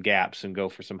fill some gaps and go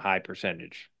for some high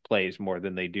percentage plays more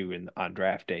than they do on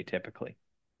draft day typically.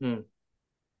 Mm.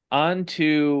 On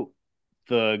to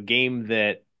the game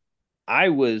that I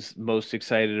was most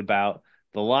excited about,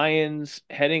 the Lions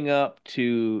heading up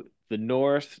to the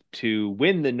North to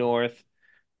win the North.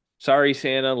 Sorry,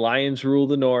 Santa. Lions rule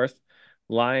the North.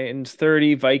 Lions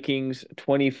 30, Vikings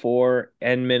 24,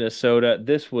 and Minnesota.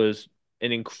 This was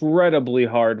an incredibly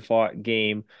hard fought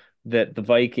game that the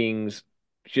Vikings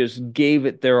just gave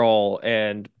it their all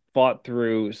and fought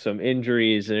through some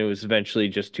injuries, and it was eventually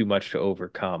just too much to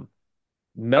overcome.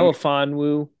 I mean,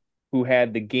 Melifonwu, who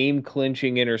had the game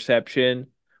clinching interception,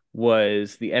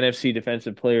 was the NFC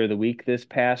Defensive Player of the Week this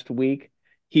past week.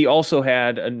 He also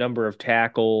had a number of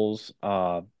tackles,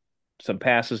 some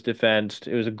passes defensed.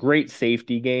 It was a great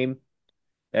safety game.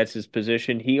 That's his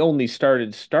position. He only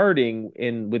started starting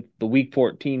in with the Week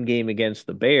 14 game against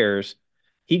the Bears.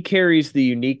 He carries the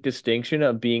unique distinction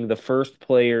of being the first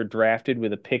player drafted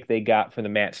with a pick they got for the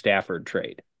Matt Stafford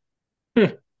trade.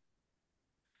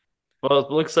 Well,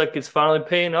 it looks like it's finally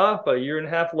paying off. A year and a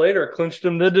half later, clinched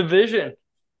them the division.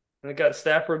 And it got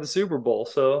Stafford the Super Bowl.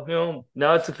 So,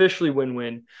 now it's officially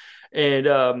win-win. And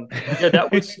yeah, that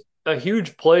was a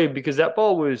huge play because that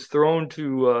ball was thrown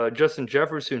to Justin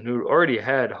Jefferson, who already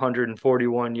had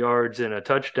 141 yards and a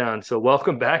touchdown. So,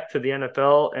 welcome back to the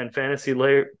NFL and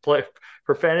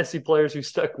for fantasy players who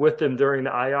stuck with him during the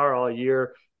IR all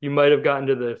year. You might have gotten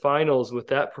to the finals with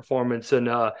that performance,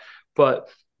 but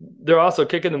they're also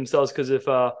kicking themselves because if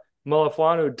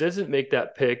Malafano doesn't make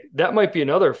that pick, that might be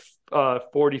another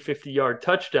 40, 50-yard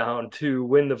touchdown to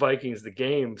win the Vikings the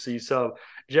game. So you saw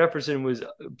Jefferson was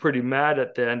pretty mad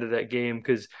at the end of that game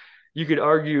because you could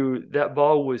argue that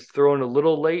ball was thrown a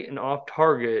little late and off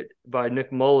target by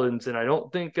Nick Mullins. And I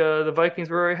don't think the Vikings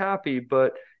were very happy,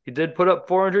 but he did put up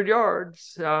 400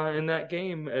 yards in that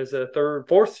game as a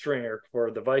fourth stringer for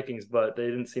the Vikings, but they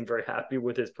didn't seem very happy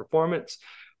with his performance.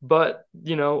 But,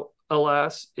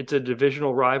 alas, it's a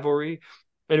divisional rivalry.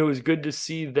 And it was good to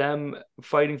see them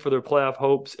fighting for their playoff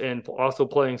hopes and also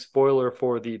playing spoiler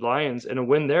for the Lions. And a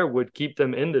win there would keep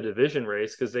them in the division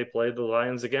race because they played the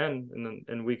Lions again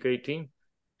in week 18.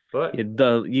 But Yeah,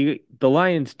 the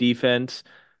Lions defense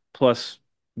plus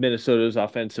Minnesota's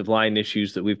offensive line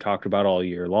issues that we've talked about all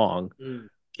year long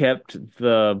kept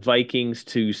the Vikings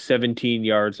to 17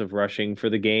 yards of rushing for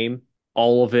the game,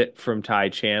 all of it from Ty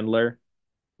Chandler.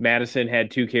 Madison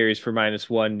had 2 carries for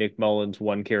 -1. Nick Mullins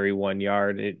 1 carry, 1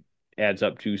 yard. It adds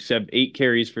up to 8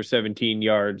 carries for 17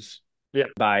 yards yeah,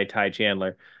 by Ty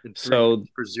Chandler. and three So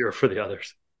for zero for the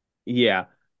others. yeah,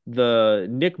 the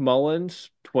Nick Mullins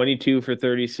 22 for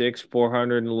 36,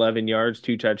 411 yards,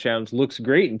 2 touchdowns looks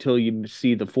great until you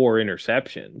see the 4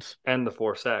 interceptions. And the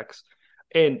 4 sacks.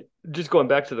 And just going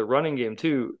back to the running game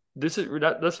too,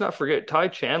 let's not forget Ty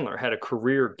Chandler had a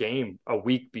career game a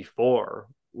week before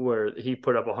where he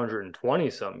put up 120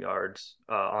 some yards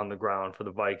on the ground for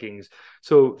the Vikings.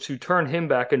 So to turn him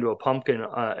back into a pumpkin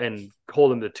and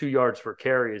hold him to 2 yards per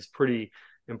carry is pretty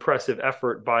impressive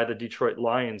effort by the Detroit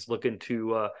Lions looking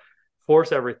to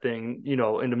force everything,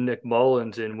 into Nick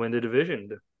Mullins and win the division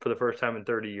for the first time in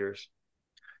 30 years.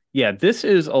 Yeah, this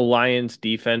is a Lions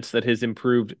defense that has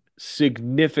improved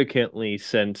significantly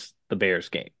since the Bears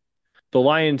game. The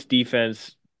Lions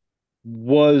defense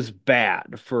was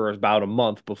bad for about a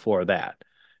month before that.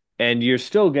 And you're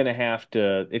still going to have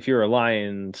to, if you're a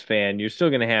Lions fan, you're still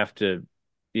going to have to,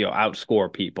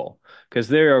 outscore people because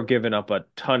they are giving up a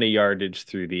ton of yardage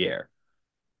through the air.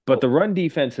 But the run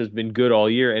defense has been good all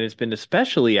year, and it's been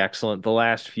especially excellent the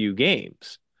last few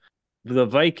games. The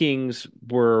Vikings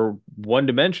were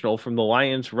one-dimensional from the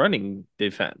Lions' running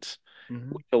defense,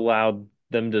 Mm-hmm. which allowed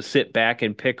them to sit back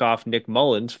and pick off Nick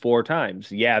Mullins 4 times.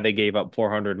 Yeah, they gave up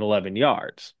 411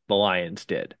 yards. The Lions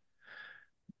did.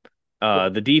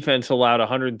 The defense allowed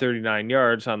 139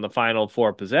 yards on the final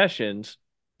 4 possessions,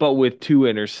 but with 2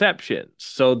 interceptions.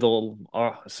 So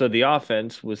the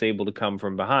offense was able to come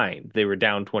from behind. They were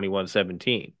down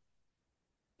 21-17.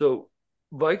 So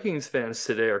Vikings fans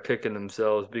today are kicking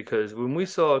themselves because when we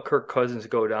saw Kirk Cousins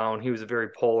go down, he was a very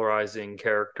polarizing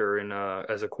character and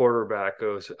as a quarterback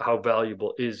goes, how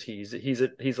valuable is he?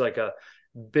 He's like a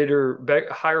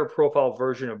higher profile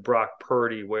version of Brock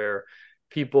Purdy where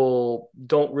people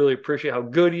don't really appreciate how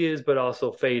good he is, but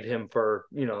also fade him for,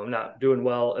 not doing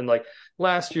well. And like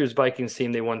last year's Vikings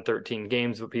team, they won 13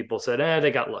 games, but people said,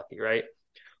 they got lucky, right?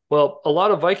 Well, a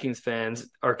lot of Vikings fans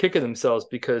are kicking themselves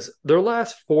because their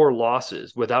last 4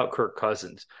 losses without Kirk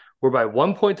Cousins were by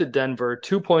 1 point to Denver,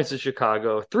 2 points to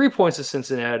Chicago, 3 points to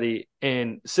Cincinnati,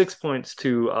 and 6 points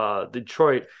to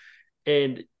Detroit.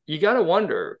 And you got to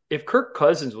wonder if Kirk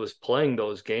Cousins was playing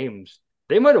those games,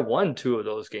 they might have won 2 of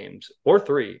those games, or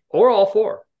 3, or all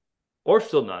 4, or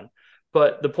still none.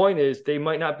 But the point is, they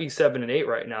might not be 7-8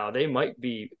 right now. They might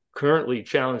be currently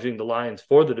challenging the Lions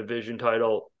for the division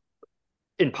title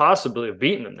impossibly have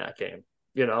beaten them that game.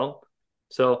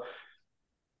 So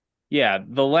Yeah,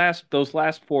 those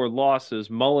last 4 losses,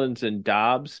 Mullins and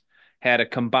Dobbs had a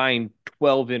combined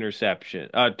 12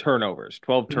 turnovers.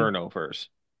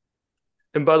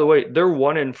 and by the way, they're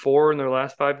 1-4 in their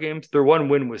last 5 games. Their one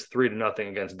win was 3-0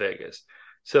 against Vegas.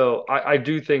 So I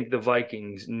do think the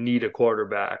Vikings need a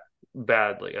quarterback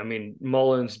badly. I mean,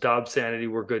 Mullins, Dobbs sanity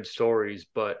were good stories,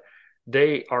 but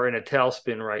they are in a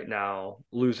tailspin right now,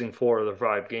 losing 4 of the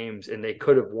 5 games, and they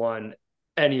could have won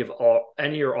any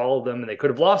or all of them, and they could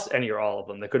have lost any or all of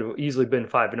them. They could have easily been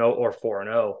 5-0 or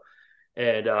 4-0,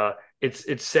 and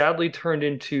it's sadly turned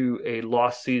into a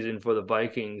lost season for the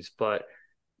Vikings, but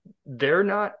they're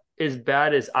not as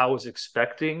bad as I was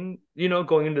expecting,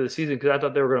 going into the season because I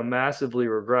thought they were going to massively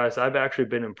regress. I've actually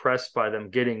been impressed by them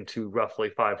getting to roughly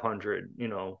 500,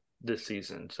 this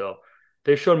season. So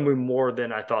They showed me more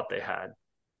than I thought they had.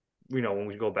 When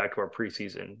we go back to our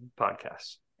preseason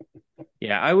podcasts.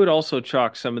 Yeah, I would also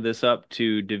chalk some of this up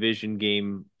to division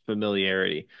game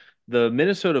familiarity. The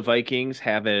Minnesota Vikings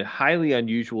have a highly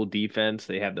unusual defense.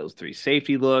 They have those three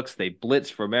safety looks. They blitz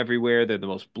from everywhere. They're the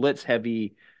most blitz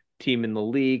heavy team in the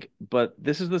league, but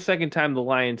this is the second time the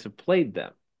Lions have played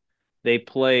them. They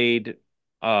played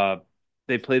uh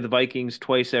they play the Vikings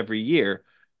twice every year.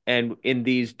 And in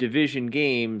these division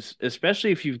games,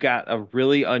 especially if you've got a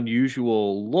really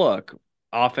unusual look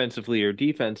offensively or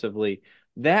defensively,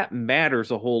 that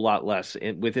matters a whole lot less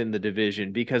within the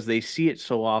division because they see it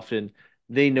so often.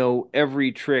 They know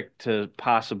every trick to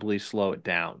possibly slow it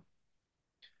down.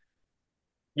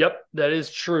 Yep, that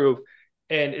is true.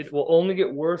 And it will only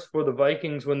get worse for the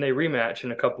Vikings when they rematch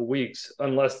in a couple weeks,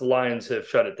 unless the Lions have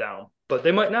shut it down. But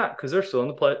they might not because they're still in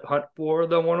the hunt for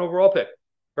the one overall pick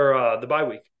or the bye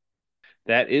week.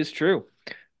 That is true.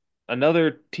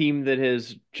 Another team that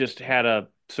has just had a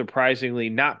surprisingly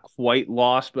not quite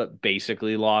lost, but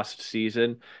basically lost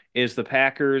season is the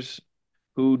Packers,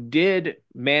 who did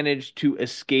manage to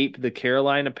escape the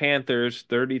Carolina Panthers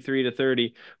 33 to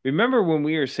 30. Remember when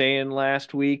we were saying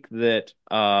last week that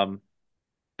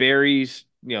Barry's,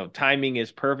 timing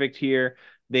is perfect here.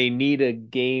 They need a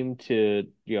game to,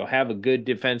 have a good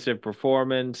defensive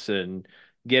performance and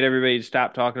get everybody to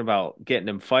stop talking about getting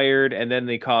him fired, and then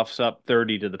they coughs up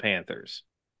 30 to the Panthers.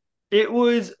 It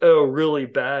was a really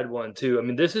bad one too. I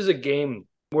mean, this is a game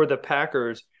where the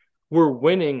Packers were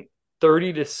winning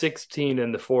 30 to 16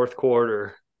 in the fourth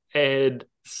quarter, and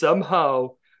somehow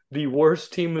the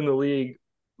worst team in the league,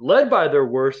 led by their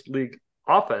worst league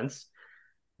offense,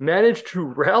 managed to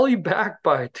rally back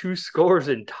by two scores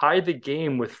and tie the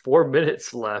game with 4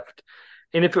 minutes left.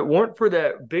 And if it weren't for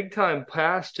that big time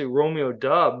pass to Romeo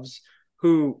Dubs,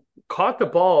 who caught the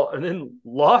ball and then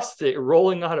lost it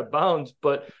rolling out of bounds,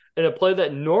 but in a play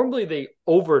that normally they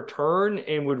overturn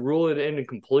and would rule it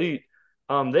incomplete,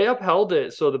 they upheld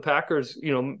it. So the Packers,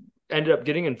 ended up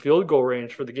getting in field goal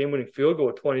range for the game winning field goal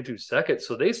with 22 seconds.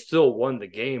 So they still won the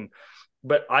game.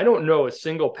 But I don't know a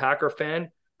single Packer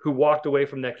fan who walked away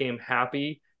from that game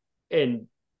happy. And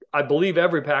I believe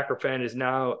every Packer fan is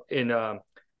now in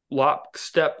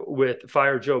lockstep with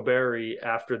Fire Joe Barry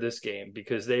after this game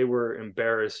because they were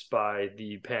embarrassed by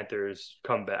the Panthers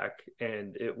comeback.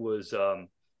 And it was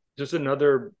just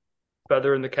another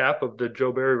feather in the cap of the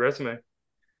Joe Barry resume.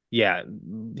 Yeah,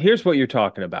 here's what you're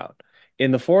talking about.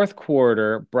 In the fourth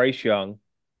quarter, Bryce Young,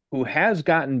 who has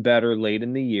gotten better late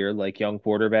in the year, like young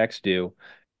quarterbacks do,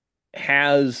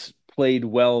 has played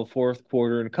well fourth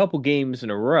quarter in a couple games in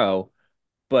a row,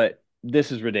 but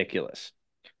this is ridiculous.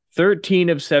 13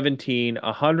 of 17,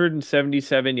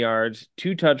 177 yards,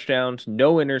 two touchdowns,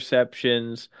 no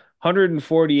interceptions,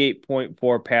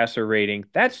 148.4 passer rating.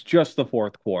 That's just the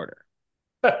fourth quarter.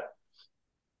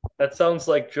 That sounds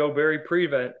like Joe Barry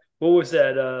prevent. What was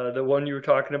that? The one you were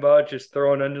talking about, just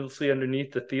throwing endlessly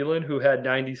underneath the Thielen, who had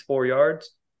 94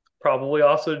 yards. Probably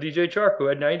also DJ Chark, who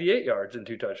had 98 yards and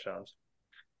two touchdowns.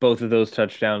 Both of those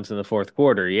touchdowns in the fourth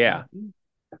quarter, yeah. Mm-hmm.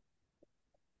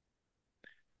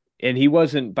 And he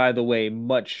wasn't, by the way,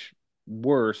 much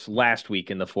worse last week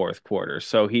in the fourth quarter.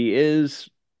 So he is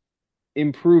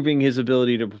improving his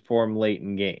ability to perform late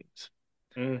in games.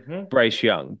 Mm-hmm. Bryce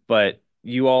Young, but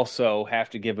you also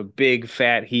have to give a big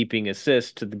fat heaping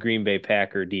assist to the Green Bay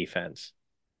Packer defense.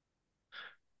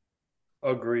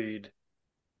 Agreed.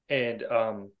 And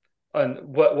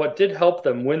what did help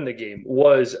them win the game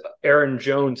was Aaron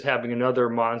Jones having another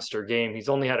monster game. He's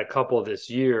only had a couple this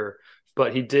year,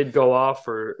 but he did go off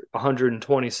for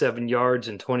 127 yards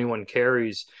and 21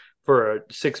 carries for a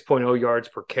 6.0 yards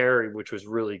per carry, which was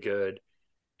really good.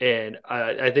 And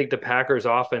I think the Packers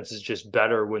offense is just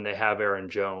better when they have Aaron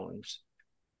Jones.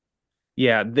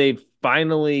 Yeah, they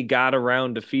finally got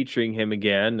around to featuring him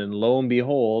again, and lo and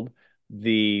behold,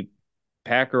 the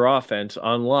Packer offense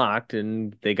unlocked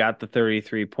and they got the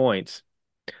 33 points.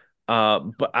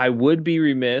 But I would be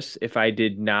remiss if I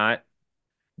did not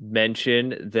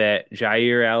mention that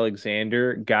Jair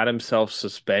Alexander got himself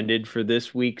suspended for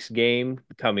this week's game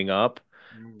coming up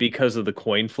because of the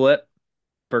coin flip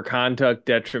for conduct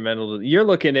detrimental to, you're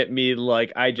looking at me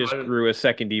like I just grew a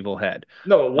second evil head.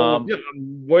 No, what was Um, yeah,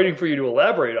 I'm waiting for you to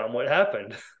elaborate on what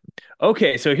happened.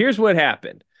 okay, so here's what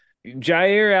happened.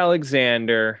 Jair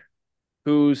Alexander,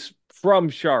 who's from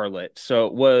Charlotte, so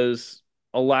was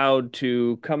allowed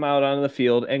to come out on the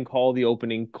field and call the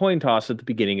opening coin toss at the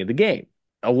beginning of the game.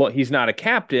 He's not a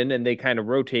captain, and they kind of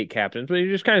rotate captains, but he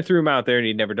just kind of threw him out there, and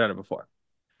he'd never done it before.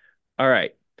 All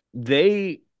right.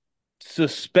 They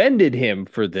suspended him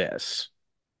for this,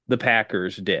 the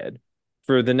Packers did,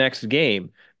 for the next game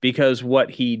because what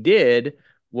he did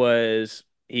was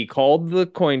he called the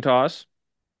coin toss,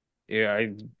 yeah,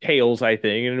 tails, I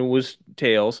think, and it was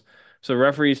tails. So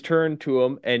referees turned to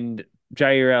him, and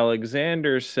Jair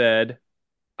Alexander said,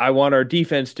 "I want our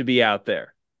defense to be out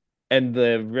there." And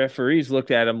the referees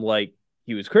looked at him like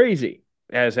he was crazy,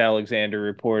 as Alexander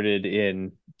reported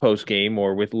in post game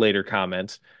or with later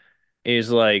comments. He's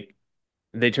like,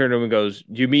 they turned to him and goes,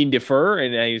 "You mean defer?"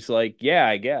 And he's like, "Yeah,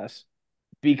 I guess."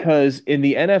 Because in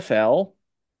the NFL,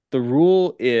 the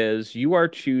rule is you are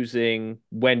choosing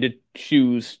when to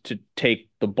choose to take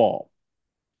the ball.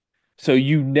 So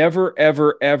you never,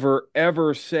 ever, ever,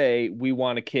 ever say we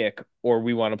want to kick or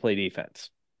we want to play defense,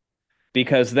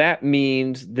 because that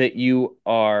means that you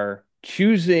are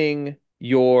choosing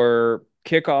your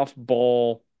kickoff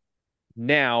ball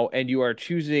now and you are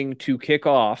choosing to kick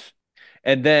off.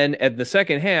 And then at the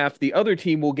second half, the other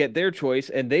team will get their choice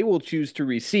and they will choose to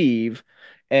receive.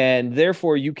 And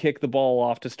therefore, you kick the ball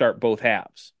off to start both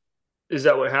halves. Is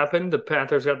that what happened? The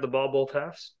Panthers got the ball both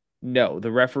halves? No,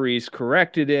 the referees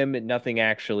corrected him. Nothing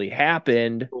actually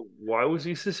happened. Why was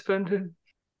he suspended?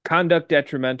 Conduct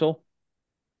detrimental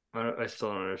I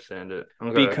still don't understand it.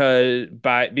 Okay.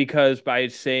 because by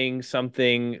saying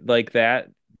something like that,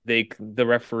 the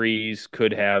referees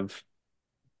could have,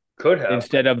 Could have.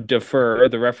 instead of defer,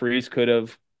 the referees could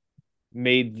have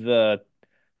made the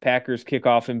Packers kick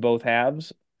off in both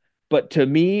halves. But to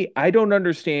me, I don't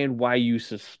understand why you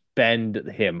suspend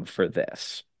him for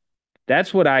this.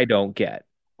 That's what I don't get.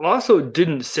 Also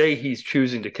didn't say he's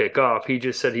choosing to kick off. He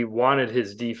just said he wanted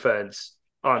his defense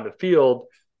on the field,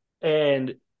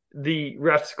 and the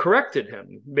refs corrected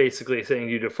him, basically saying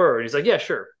you defer. And he's like, yeah,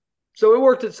 sure. So it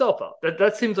worked itself out.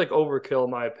 That seems like overkill,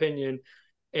 in my opinion.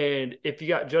 And if you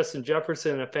got Justin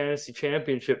Jefferson in a fantasy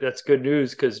championship, that's good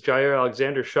news because Jair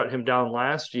Alexander shut him down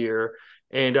last year.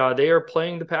 And they are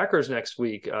playing the Packers next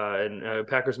week in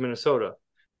Packers, Minnesota.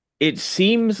 It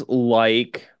seems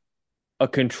like a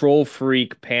control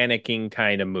freak panicking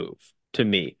kind of move to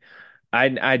me.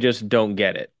 I just don't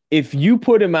get it. If you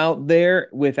put him out there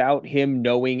without him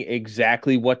knowing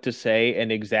exactly what to say and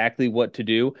exactly what to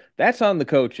do, that's on the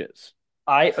coaches.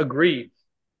 I agree.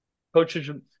 Coaches,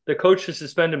 the coach should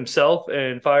suspend himself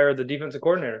and fire the defensive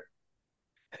coordinator.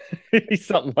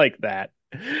 Something like that.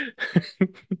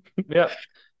 Yeah.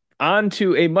 On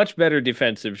to a much better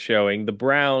defensive showing. The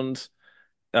Browns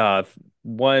uh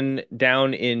won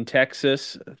down in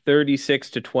Texas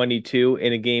 36-22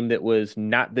 in a game that was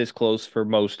not this close for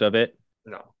most of it.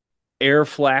 No. Air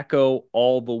Flacco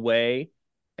all the way.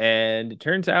 And it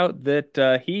turns out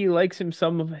that he likes him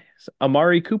some of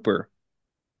Amari Cooper.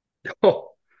 Oh,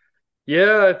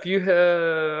 yeah. If you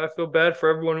have, I feel bad for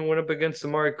everyone who went up against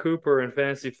Amari Cooper in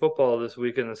fantasy football this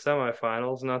week in the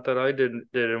semifinals. Not that I did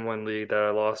in one league that I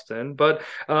lost in, but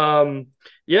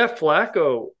yeah,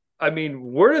 Flacco. I mean,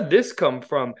 where did this come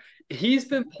from? He's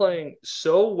been playing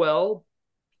so well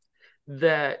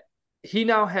that he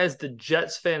now has the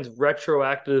Jets fans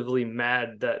retroactively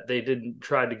mad that they didn't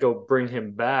try to go bring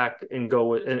him back and go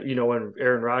with, you know, when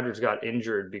Aaron Rodgers got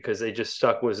injured because they just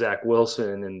stuck with Zach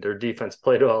Wilson and their defense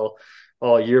played all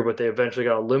year, but they eventually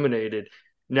got eliminated.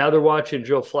 Now they're watching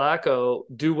Joe Flacco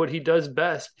do what he does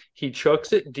best. He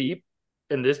chucks it deep.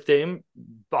 And this game,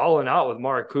 balling out with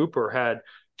Mark Cooper, had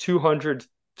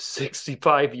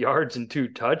 265 yards and 2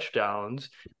 touchdowns.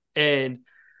 And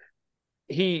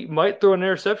he might throw an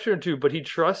interception or two, but he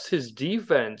trusts his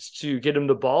defense to get him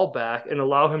the ball back and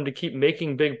allow him to keep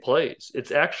making big plays.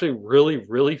 It's actually really,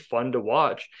 really fun to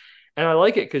watch. And I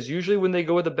like it because usually when they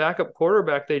go with a backup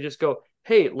quarterback, they just go,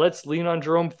 hey, let's lean on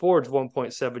Jerome Ford's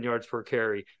 1.7 yards per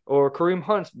carry or Kareem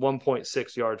Hunt's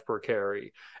 1.6 yards per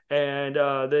carry. And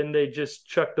then they just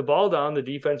chuck the ball down. The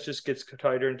defense just gets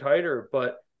tighter and tighter.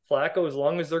 But Flacco, as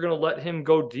long as they're going to let him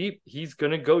go deep, he's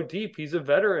going to go deep. He's a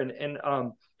veteran. And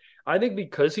I think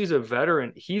because he's a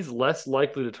veteran, he's less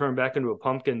likely to turn back into a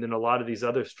pumpkin than a lot of these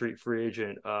other street free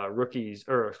agent rookies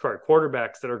or sorry,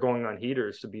 quarterbacks that are going on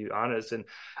heaters, to be honest. And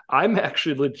I'm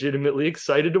actually legitimately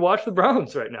excited to watch the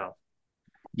Browns right now.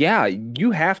 Yeah,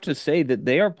 you have to say that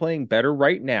they are playing better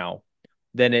right now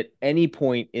than at any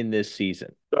point in this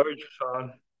season. Sorry,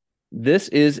 Sean. This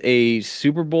is a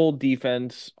Super Bowl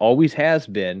defense, always has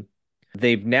been.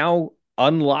 They've now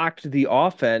unlocked the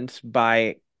offense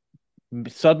by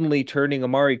suddenly turning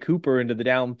Amari Cooper into the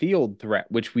downfield threat,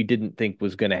 which we didn't think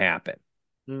was going to happen.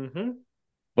 Mm-hmm.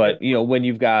 But, you know, when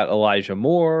you've got Elijah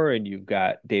Moore and you've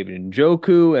got David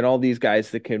Njoku and all these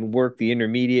guys that can work the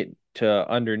intermediate to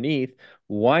underneath,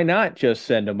 why not just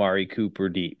send Amari Cooper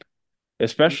deep?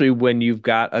 Especially when you've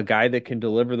got a guy that can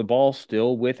deliver the ball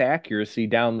still with accuracy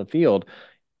down the field.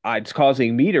 it's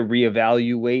causing me to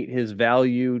reevaluate his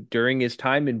value during his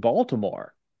time in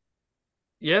Baltimore.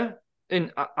 Yeah,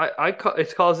 and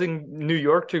it's causing New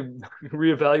York to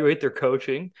reevaluate their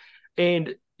coaching.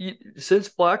 And since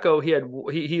Flacco,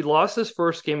 he lost his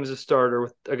first game as a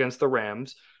starter against the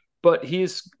Rams, but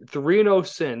he's 3-0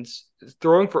 since,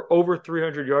 throwing for over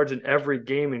 300 yards in every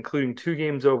game, including two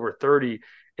games over 30.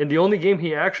 And the only game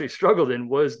he actually struggled in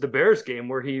was the Bears game,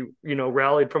 where he,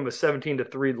 rallied from a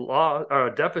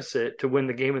 17-3 deficit to win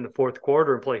the game in the fourth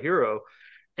quarter and play hero.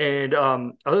 And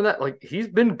other than that, like, he's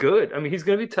been good. I mean, he's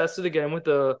going to be tested again with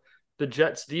the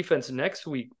Jets defense next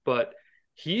week, but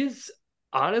he's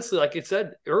honestly, like I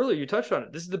said earlier, you touched on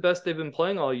it. This is the best they've been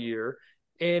playing all year,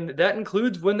 and that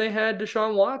includes when they had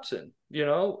Deshaun Watson.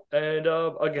 And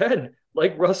again,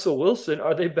 like Russell Wilson,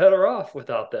 are they better off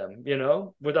without them?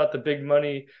 Without the big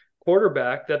money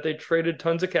quarterback that they traded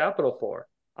tons of capital for.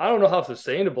 I don't know how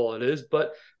sustainable it is,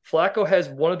 but Flacco has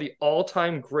one of the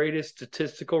all-time greatest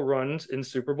statistical runs in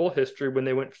Super Bowl history when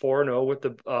they went 4-0 with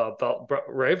the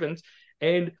Ravens.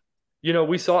 And,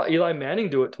 we saw Eli Manning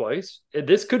do it twice.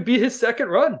 This could be his second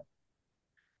run.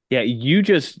 Yeah, you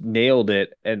just nailed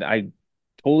it, and I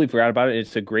totally forgot about it.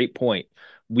 It's a great point.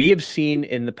 We have seen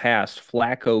in the past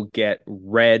Flacco get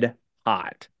red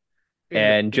hot In the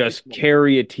and big just moment.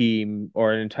 carry a team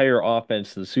or an entire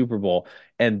offense to the Super Bowl.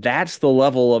 And that's the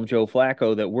level of Joe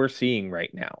Flacco that we're seeing right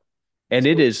now. And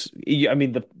it So is, I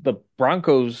mean, the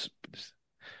Broncos,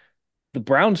 the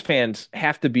Browns fans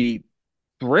have to be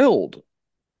thrilled.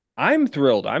 I'm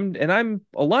thrilled. I'm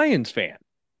a Lions fan.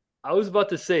 I was about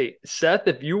to say, Seth,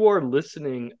 if you are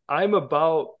listening,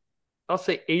 I'll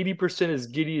say 80% as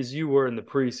giddy as you were in the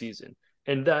preseason.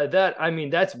 And I mean,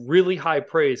 that's really high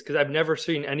praise because I've never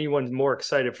seen anyone more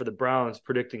excited for the Browns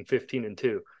predicting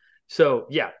 15-2. So,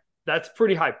 yeah, that's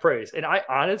pretty high praise. And I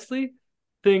honestly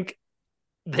think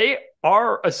they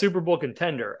are a Super Bowl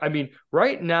contender. I mean,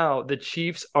 right now, the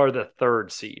Chiefs are the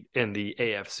third seed in the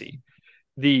AFC.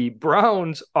 The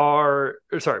Browns are,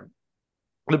 sorry,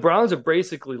 the Browns are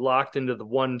basically locked into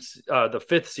the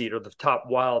fifth seed or the top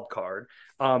wild card.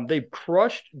 They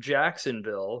crushed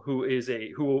Jacksonville,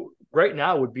 who right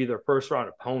now would be their first round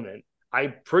opponent.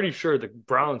 I'm pretty sure the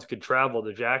Browns could travel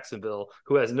to Jacksonville,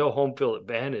 who has no home field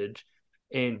advantage,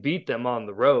 and beat them on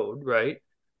the road, right?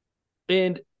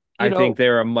 And you I think know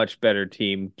they're a much better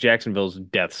team. Jacksonville's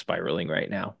death spiraling right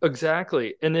now.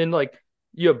 exactly. And then like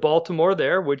you have Baltimore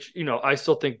there, which I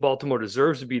still think Baltimore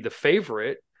deserves to be the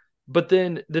favorite. But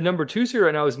then the number two seed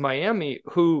right now is Miami,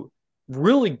 who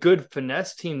really good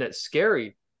finesse team that's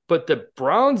scary. But the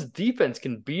Browns defense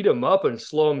can beat them up and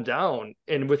slow them down.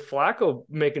 And with Flacco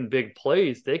making big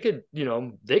plays, they could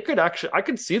actually, I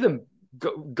could see them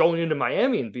going into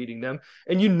Miami and beating them.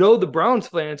 And the Browns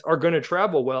fans are going to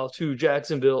travel well to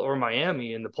Jacksonville or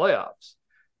Miami in the playoffs.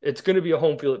 It's going to be a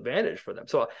home field advantage for them.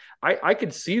 So I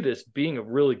could see this being a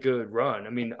really good run.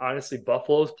 I mean, honestly,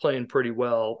 Buffalo's playing pretty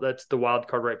well. That's the wild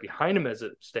card right behind them as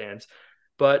it stands.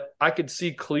 But I could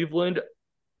see Cleveland,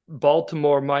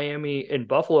 Baltimore, Miami, and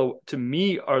Buffalo, to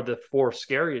me, are the four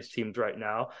scariest teams right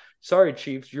now. Sorry,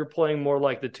 Chiefs, you're playing more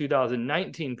like the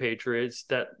 2019 Patriots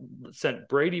that sent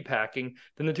Brady packing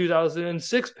than the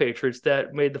 2006 Patriots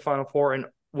that made the Final Four and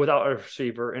without a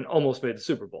receiver and almost made the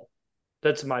Super Bowl.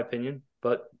 That's my opinion,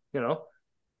 but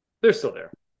they're still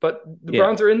there. But the Yeah,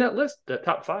 Browns are in that list, that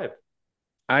top five.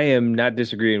 I am not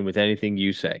disagreeing with anything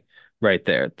you say right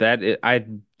there. I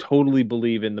totally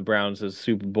believe in the Browns as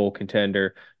Super Bowl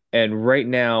contender. And right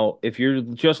now, if you're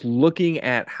just looking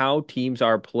at how teams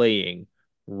are playing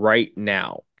right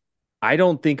now, I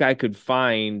don't think I could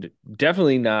find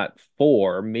definitely not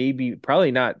four, maybe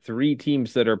probably not three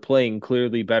teams that are playing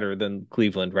clearly better than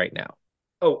Cleveland right now.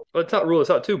 Oh, let's not rule this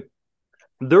out too.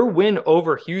 Their win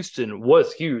over Houston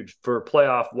was huge for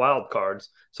playoff wild cards.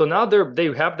 So now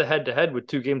they have the head to head with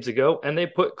 2 games to go, and they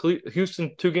put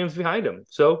Houston 2 games behind them.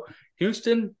 So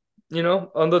Houston,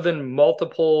 other than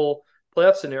multiple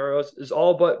playoff scenarios, is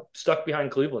all but stuck behind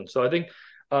Cleveland. So I think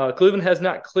Cleveland has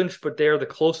not clinched, but they are the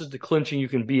closest to clinching you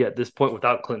can be at this point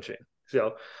without clinching.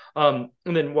 So, and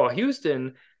then while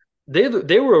Houston,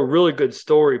 they were a really good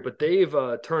story, but they've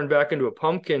turned back into a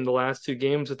pumpkin the last 2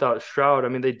 games without Stroud. I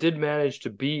mean, they did manage to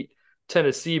beat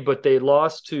Tennessee, but they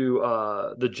lost to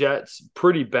the Jets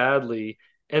pretty badly,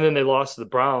 and then they lost to the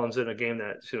Browns in a game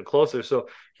that's closer. So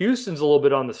Houston's a little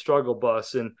bit on the struggle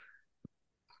bus, and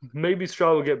maybe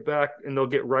Stroud will get back and they'll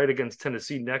get right against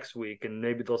Tennessee next week, and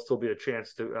maybe there'll still be a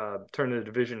chance to turn the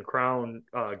division crown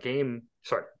game.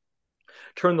 Sorry,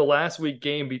 turn the last week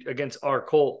game against our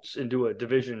Colts into a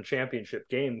division championship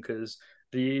game because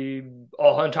the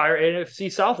entire NFC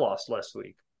South lost last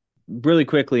week. Really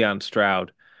quickly on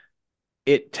Stroud.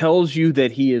 it tells you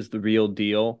that he is the real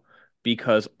deal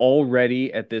because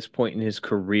already at this point in his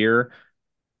career,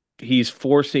 he's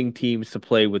forcing teams to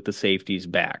play with the safeties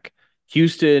back.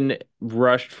 Houston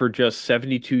rushed for just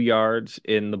 72 yards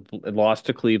in the loss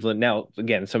to Cleveland. Now,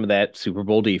 again, some of that Super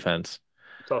Bowl defense.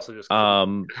 It's also just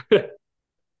Um, Cleveland.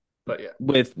 But yeah.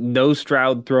 with no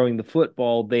Stroud throwing the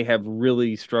football, they have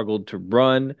really struggled to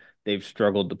run. They've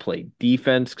struggled to play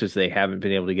defense because they haven't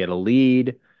been able to get a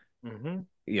lead. Hmm.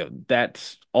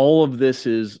 That's all of this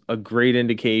is a great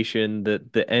indication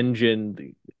that the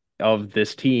engine of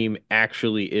this team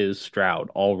actually is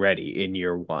Stroud already in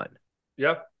year one.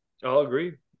 Yeah, I'll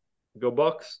agree. Go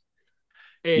Bucks.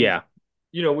 And Yeah.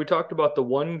 we talked about the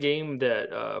one game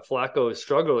that Flacco has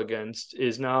struggled against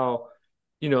is now,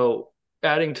 you know,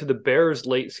 adding to the Bears'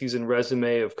 late season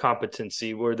resume of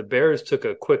competency, where the Bears took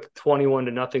a quick 21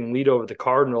 to nothing lead over the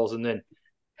Cardinals and then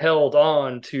held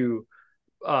on to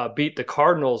beat the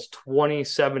Cardinals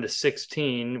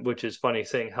 27-16, which is funny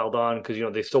saying held on because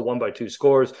they still won by 2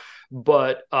 scores.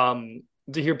 But to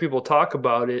hear people talk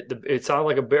about it, it sounded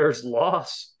like a Bears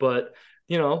loss, but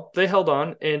they held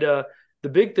on. And the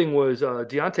big thing was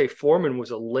Deontay Foreman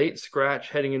was a late scratch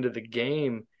heading into the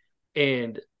game,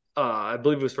 and I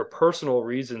believe it was for personal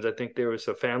reasons. I think there was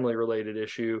a family related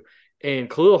issue, and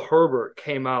Khalil Herbert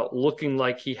came out looking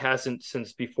like he hasn't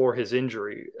since before his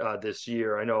injury this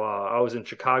year. I know I was in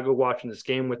Chicago watching this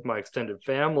game with my extended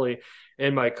family,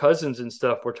 and my cousins and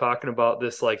stuff were talking about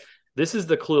this. Like, this is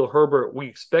the Khalil Herbert we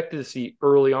expected to see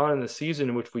early on in the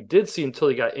season, which we did see until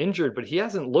he got injured, but he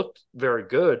hasn't looked very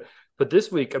good. But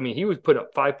this week, I mean, he was putting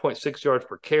up 5.6 yards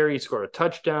per carry, scored a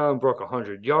touchdown, broke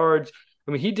 100 yards.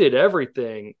 I mean, he did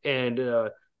everything, and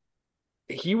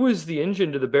he was the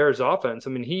engine to the Bears offense.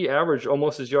 I mean, he averaged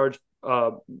almost as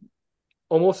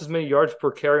many yards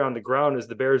per carry on the ground as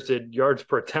the Bears did yards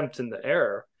per attempt in the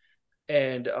air.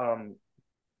 And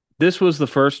This was the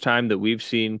first time that we've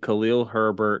seen Khalil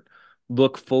Herbert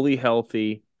look fully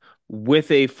healthy with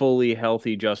a fully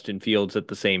healthy Justin Fields at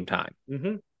the same time.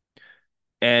 mm-hmm.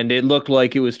 And it looked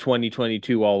like it was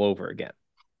 2022 all over again.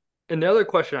 And the other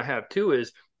question I have too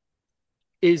is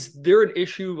there an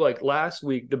issue like last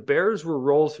week? The Bears were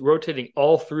rotating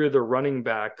all three of their running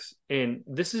backs, and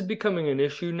this is becoming an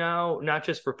issue now, not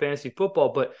just for fantasy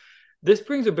football, but this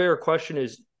brings a bigger question: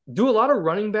 is do a lot of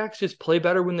running backs just play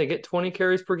better when they get 20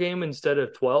 carries per game instead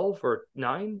of 12 or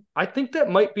 9? I think that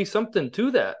might be something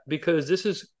to that because this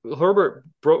is Herbert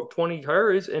broke 20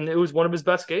 carries and it was one of his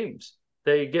best games.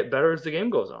 They get better as the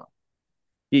game goes on.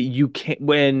 You can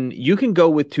when you can go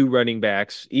with two running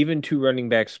backs, even two running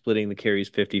backs splitting the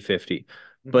carries 50-50.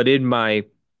 Mm-hmm. But in my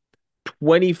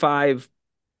 25,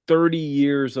 30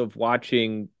 years of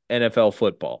watching NFL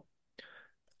football,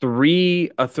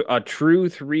 a true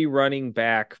three running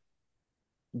back,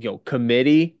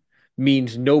 committee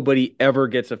means nobody ever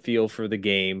gets a feel for the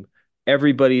game.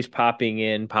 Everybody's popping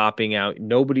in, popping out.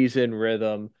 Nobody's in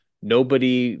rhythm.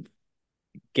 Nobody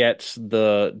gets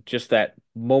the just that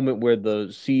moment where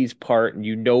the seas part and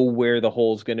you know where the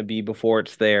hole's going to be before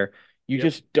it's there. You Yep.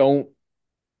 just don't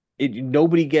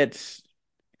nobody gets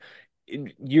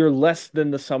you're less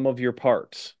than the sum of your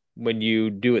parts when you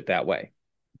do it that way.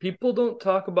 People don't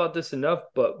talk about this enough,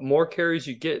 but more carries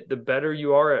you get, the better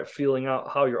you are at feeling out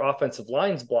how your offensive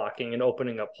line's blocking and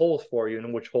opening up holes for you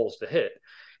and which holes to hit.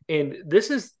 And this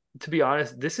is, to be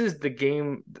honest, this is the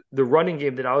game, the running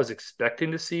game that I was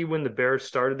expecting to see when the Bears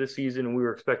started the season. And we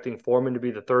were expecting Foreman to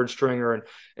be the third stringer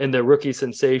and the rookie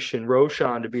sensation,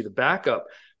 Roshan, to be the backup.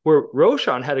 Where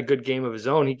Roshan had a good game of his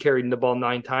own. He carried the ball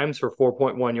 9 times for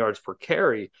 4.1 yards per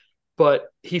carry, but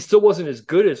he still wasn't as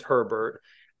good as Herbert.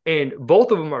 And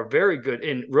both of them are very good.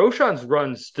 And Roshan's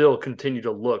runs still continue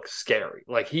to look scary.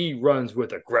 Like he runs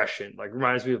with aggression. Like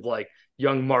reminds me of like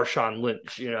young Marshawn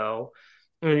Lynch.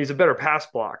 And he's a better pass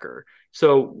blocker.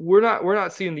 So we're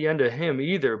not seeing the end of him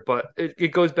either. But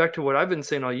it goes back to what I've been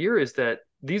saying all year is that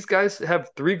these guys have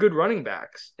three good running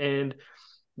backs. And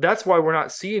that's why we're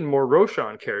not seeing more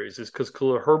Roshan carries is because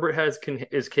Khalil Herbert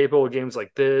is capable of games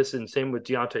like this. And same with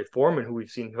Deontay Foreman, who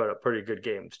we've seen put up pretty good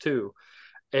games too.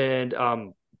 And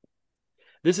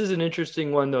this is an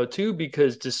interesting one though too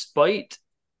because despite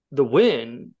the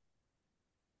win,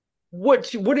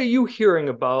 what are you hearing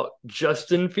about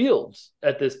Justin Fields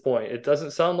at this point? It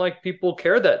doesn't sound like people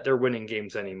care that they're winning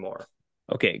games anymore.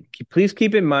 Okay, please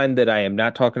keep in mind that I am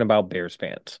not talking about Bears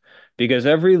fans because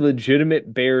every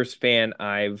legitimate Bears fan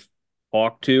I've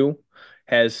talked to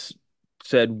has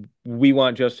said we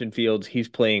want Justin Fields. He's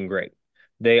playing great.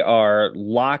 They are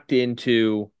locked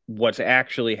into what's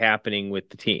actually happening with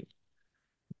the team.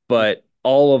 But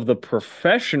all of the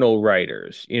professional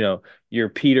writers, your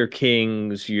Peter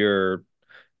Kings, your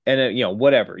and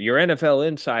whatever. Your NFL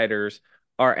insiders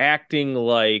are acting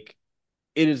like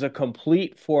it is a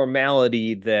complete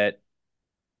formality that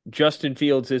Justin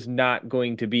Fields is not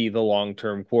going to be the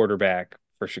long-term quarterback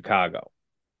for Chicago,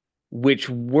 which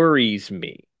worries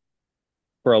me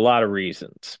for a lot of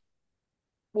reasons.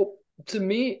 Well, to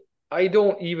me, I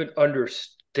don't even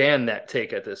understand that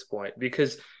take at this point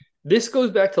because this goes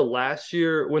back to last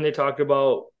year when they talked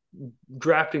about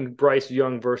drafting Bryce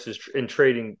Young versus and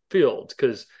trading Fields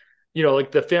because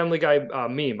like the Family Guy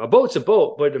meme, a boat's a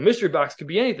boat, but a mystery box could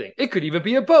be anything. It could even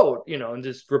be a boat, and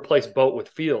just replace boat with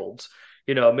Fields.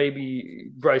 Maybe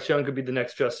Bryce Young could be the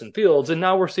next Justin Fields, and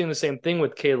now we're seeing the same thing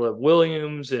with Caleb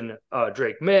Williams and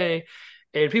Drake May.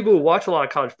 And people who watch a lot of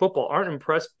college football aren't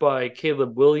impressed by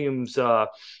Caleb Williams'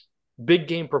 big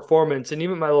game performance. And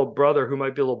even my little brother, who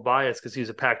might be a little biased because he's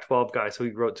a Pac-12 guy, so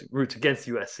he roots against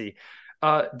USC,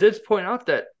 did point out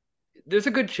that there's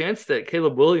a good chance that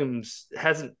Caleb Williams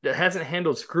hasn't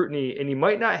handled scrutiny, and he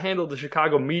might not handle the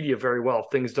Chicago media very well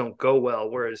if things don't go well.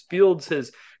 Whereas Fields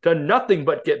has done nothing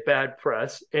but get bad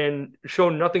press and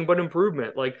shown nothing but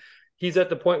improvement. Like, he's at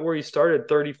the point where he started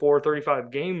 34, 35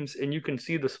 games, and you can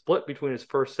see the split between his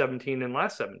first 17 and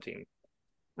last 17.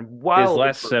 His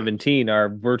last 17 are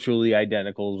virtually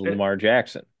identical to Lamar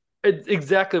Jackson. It's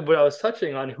exactly what I was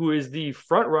touching on, who is the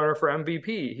front runner for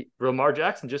MVP. Lamar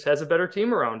Jackson just has a better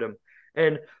team around him.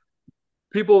 And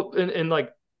people, and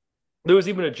like, there was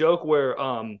even a joke where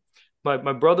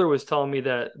my brother was telling me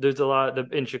that there's a lot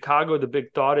in Chicago, the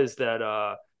big thought is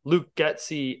that Luke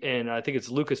Getsy and I think it's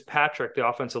Lucas Patrick, the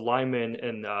offensive lineman,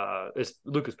 and it's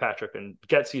Lucas Patrick and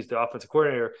Getsy's the offensive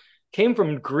coordinator, came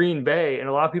from Green Bay, and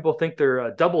a lot of people think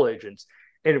they're double agents.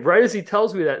 And right as he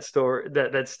tells me that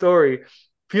story,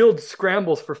 Fields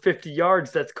scrambles for 50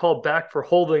 yards. That's called back for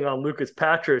holding on Lucas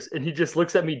Patrick, and he just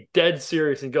looks at me dead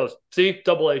serious and goes, "See,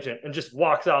 double agent," and just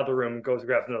walks out of the room and goes and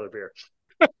grabs another beer.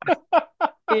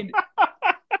 And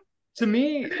to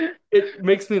me, it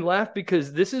makes me laugh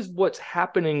because this is what's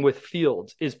happening with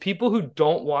Fields is people who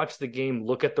don't watch the game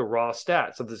look at the raw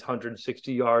stats of this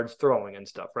 160 yards throwing and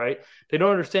stuff, right? They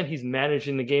don't understand he's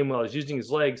managing the game well, he's using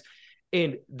his legs.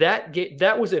 And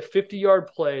that was a 50-yard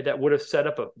play that would have set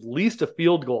up at least a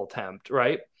field goal attempt,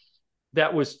 right?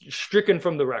 That was stricken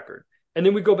from the record. And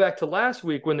then we go back to last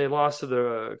week when they lost to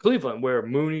the Cleveland, where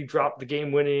Mooney dropped the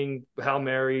game-winning Hail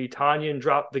Mary, Tanyan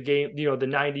dropped the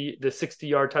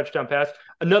 60-yard touchdown pass.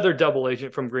 Another double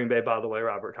agent from Green Bay, by the way,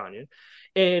 Robert Tanyan.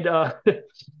 And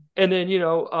and then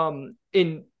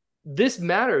in this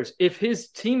matters if his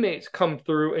teammates come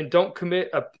through and don't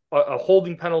commit a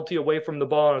holding penalty away from the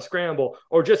ball on a scramble,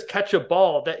 or just catch a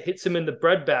ball that hits him in the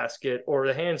breadbasket or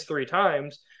the hands 3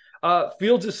 times.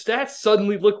 Fields' stats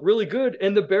suddenly look really good,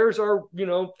 and the Bears are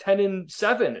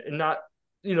 10-7 and not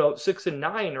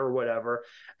 6-9 or whatever.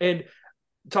 And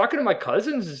talking to my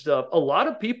cousins and stuff, a lot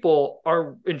of people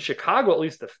are in Chicago, at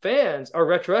least the fans, are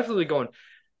retroactively going,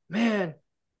 "Man,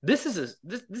 this is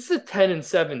a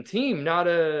 10-7 team, not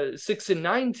a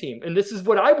 6-9 team." And this is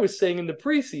what I was saying in the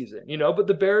preseason, but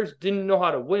the Bears didn't know how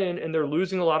to win, and they're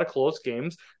losing a lot of close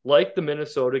games, like the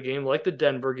Minnesota game, like the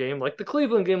Denver game, like the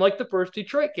Cleveland game, like the first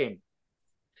Detroit game.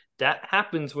 That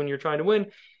happens when you're trying to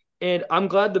win. And I'm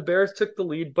glad the Bears took the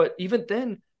lead, but even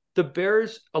then, the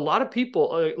Bears, a lot of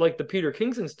people, like the Peter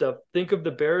Kings and stuff, think of the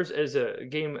Bears as a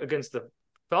game against the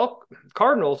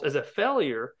Cardinals as a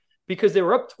failure, because they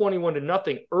were up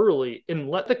 21-0 early and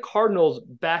let the Cardinals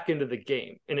back into the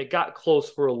game. And it got close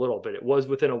for a little bit. It was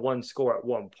within a 1 score at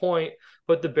one point,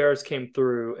 but the Bears came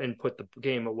through and put the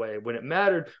game away when it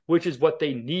mattered, which is what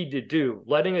they need to do.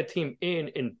 Letting a team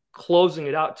in and closing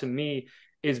it out, to me,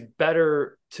 is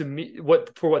better to me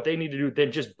for what they need to do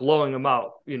than just blowing them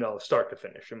out, start to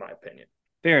finish, in my opinion.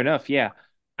 Fair enough. Yeah.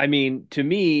 I mean, to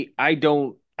me,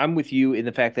 I'm with you in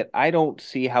the fact that I don't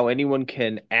see how anyone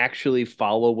can actually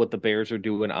follow what the Bears are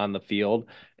doing on the field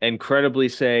and credibly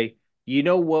say, you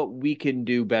know what, we can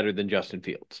do better than Justin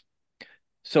Fields.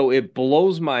 So it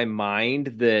blows my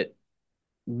mind that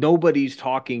nobody's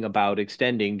talking about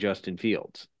extending Justin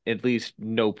Fields, at least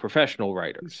no professional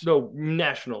writers. No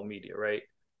national media, right?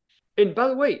 And by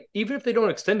the way, even if they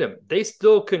don't extend him, they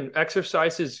still can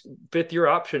exercise his 5th-year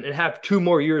option and have 2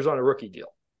 more years on a rookie deal.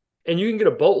 And you can get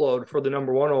a boatload for the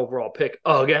number 1 overall pick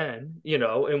again,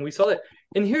 and we saw that.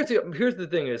 And here's the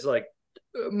thing is, like,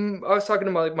 I was talking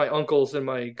to my uncles and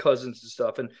my cousins and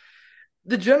stuff, and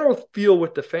the general feel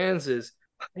with the fans is,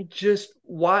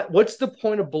 what's the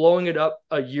point of blowing it up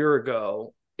a year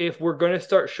ago if we're going to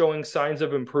start showing signs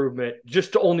of improvement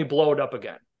just to only blow it up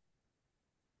again?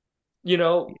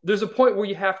 There's a point where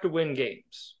you have to win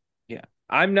games. Yeah.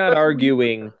 I'm not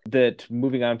arguing that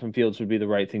moving on from Fields would be the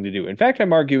right thing to do. In fact,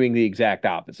 I'm arguing the exact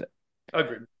opposite.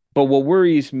 Agreed. But what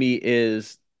worries me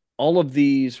is all of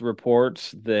these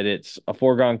reports that it's a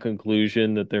foregone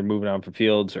conclusion that they're moving on from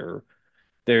Fields, or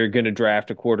they're going to draft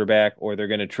a quarterback, or they're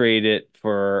going to trade it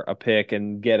for a pick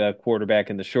and get a quarterback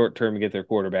in the short term and get their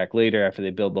quarterback later after they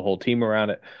build the whole team around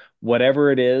it.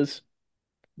 Whatever it is,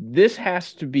 this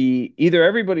has to be either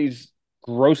everybody's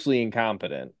grossly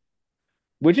incompetent,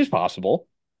 which is possible,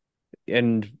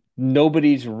 and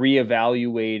nobody's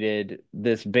reevaluated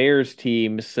this Bears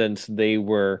team since they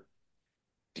were,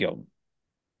 you know,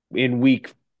 in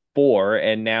week 4,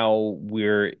 and now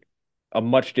we're a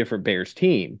much different Bears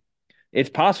team. It's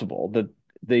possible that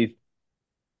they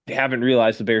haven't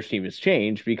realized the Bears team has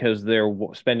changed because they're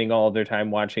spending all of their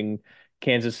time watching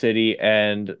Kansas City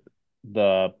and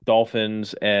the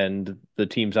Dolphins and the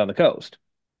teams on the coast.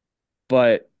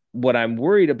 But what I'm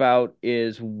worried about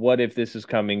is what if this is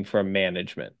coming from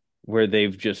management, where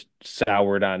they've just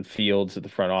soured on Fields at the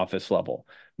front office level.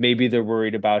 Maybe they're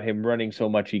worried about him running so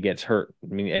much he gets hurt.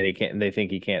 I mean, and they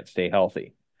think he can't stay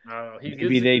healthy. I don't know. He Maybe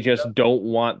gives a they good just don't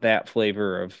want that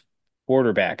flavor of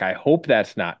quarterback. I hope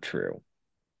that's not true.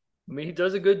 I mean, he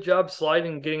does a good job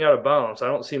sliding, getting out of bounds. I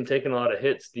don't see him taking a lot of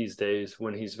hits these days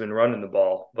when he's been running the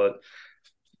ball. But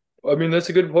I mean, that's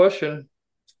a good question.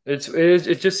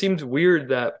 It just seems weird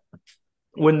that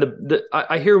when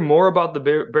I hear more about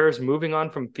the Bears moving on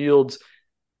from Fields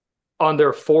on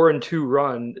their 4-2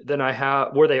 run than I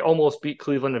have where they almost beat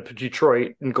Cleveland and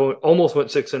Detroit and going almost went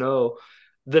 6-0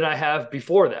 than I have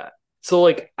before that. So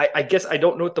like I guess I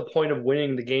don't know what the point of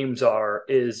winning the games are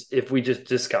is if we just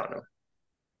discount them.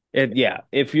 And yeah,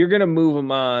 if you're gonna move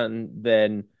him on,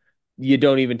 then you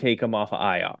don't even take him off of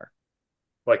IR.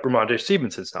 Like Ramondre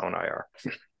Stevenson's now on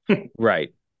IR.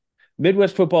 Right.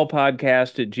 Midwest Football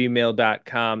Podcast at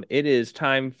gmail.com. It is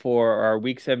time for our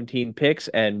week 17 picks.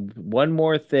 And one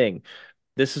more thing.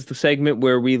 This is the segment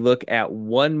where we look at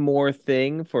one more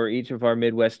thing for each of our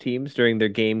Midwest teams during their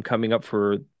game coming up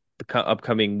for the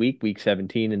upcoming week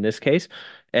 17 in this case,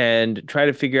 and try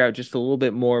to figure out just a little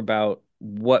bit more about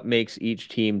what makes each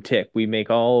team tick. We make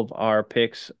all of our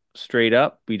picks straight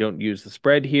up. We don't use the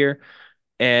spread here.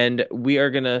 And we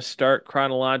are going to start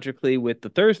chronologically with the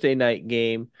Thursday night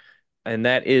game, and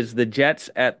that is the Jets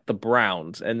at the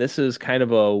Browns. And this is kind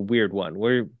of a weird one.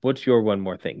 What's your one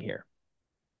more thing here?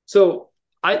 So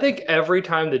I think every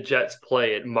time the Jets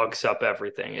play, it mucks up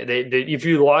everything. If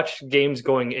you watch games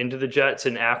going into the Jets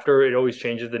and after, it always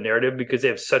changes the narrative because they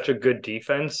have such a good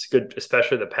defense, good,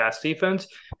 especially the pass defense.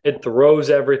 It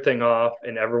throws everything off,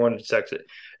 and everyone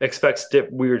expects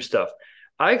weird stuff.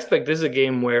 I expect this is a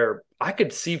game where I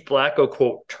could see Flacco,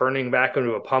 quote, turning back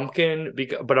into a pumpkin,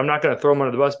 but I'm not going to throw him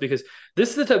under the bus because this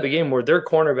is the type of game where their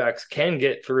cornerbacks can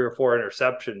get 3 or 4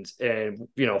 interceptions. And,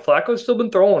 Flacco's still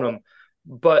been throwing them,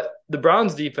 but the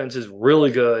Browns defense is really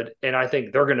good. And I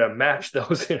think they're going to match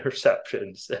those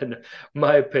interceptions, in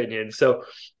my opinion. So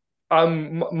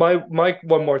my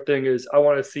one more thing is I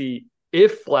want to see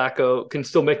if Flacco can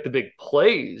still make the big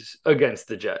plays against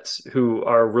the Jets, who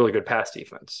are a really good pass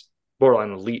defense,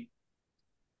 borderline elite.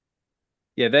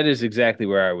 Yeah, that is exactly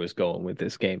where I was going with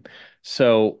this game.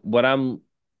 So what I'm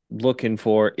looking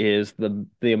for is the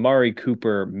Amari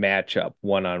Cooper matchup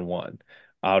 1-on-1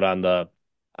 out on the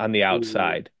Ooh,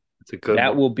 outside. it's a good That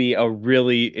one. will be a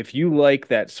really, if you like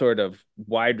that sort of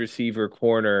wide receiver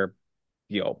corner,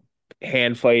 you know,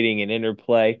 hand fighting and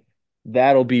interplay,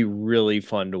 that'll be really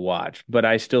fun to watch. But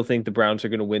I still think the Browns are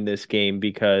going to win this game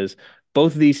because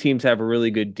both of these teams have a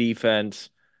really good defense.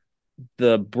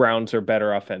 The Browns are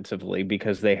better offensively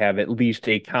because they have at least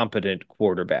a competent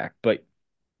quarterback. But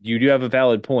you do have a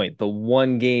valid point. The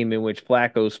one game in which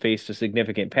Flacco's faced a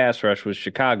significant pass rush was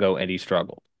Chicago, and he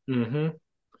struggled. hmm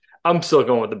I'm still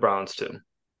going with the Browns too.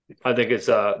 I think it's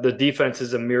the defense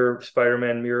is a mirror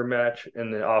Spider-Man mirror match,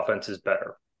 and the offense is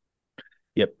better.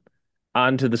 Yep.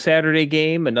 On to the Saturday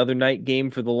game, another night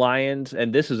game for the Lions,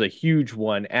 and this is a huge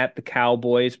one at the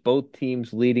Cowboys, both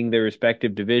teams leading their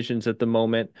respective divisions at the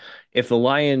moment. If the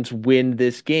Lions win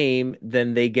this game,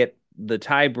 then they get the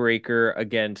tiebreaker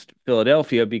against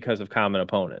Philadelphia because of common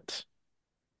opponents.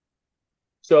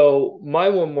 So my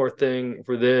one more thing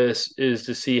for this is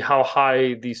to see how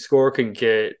high the score can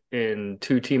get in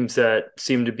two teams that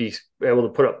seem to be able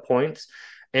to put up points,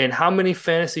 and how many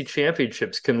fantasy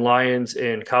championships can Lions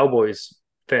and Cowboys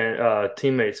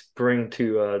teammates bring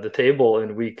to the table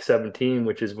in Week 17,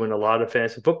 which is when a lot of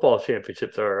fantasy football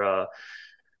championships are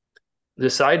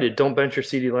decided. Don't bench your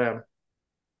CeeDee Lamb.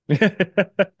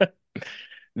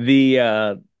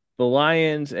 The The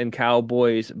Lions and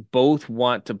Cowboys both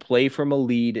want to play from a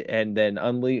lead and then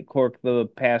uncork the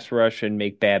pass rush and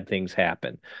make bad things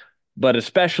happen. But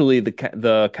especially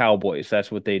the Cowboys, that's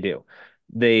what they do.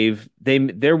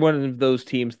 They're one of those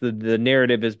teams. The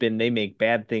narrative has been they make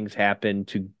bad things happen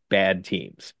to bad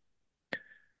teams.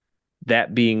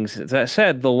 That being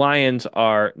said, the Lions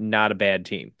are not a bad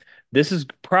team. This is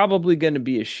probably going to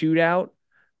be a shootout,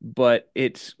 but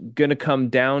it's going to come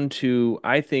down to,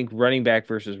 I think, running back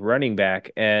versus running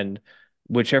back, and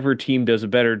whichever team does a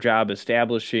better job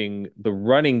establishing the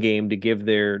running game to give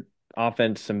their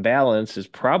offense some balance is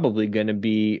probably going to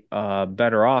be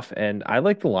better off. And I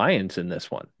like the Lions in this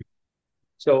one.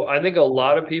 So I think a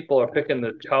lot of people are picking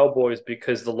the Cowboys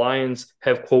because the Lions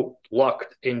have, quote,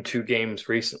 lucked into games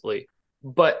recently.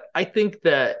 But I think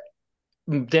that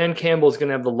Dan Campbell is going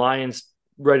to have the Lions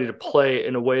ready to play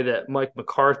in a way that Mike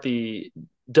McCarthy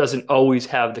doesn't always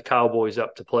have the Cowboys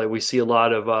up to play. We see a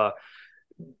lot of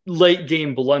late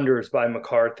game blunders by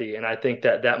McCarthy, and I think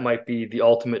that that might be the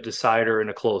ultimate decider in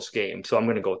a close game. So I'm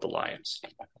going to go with the Lions.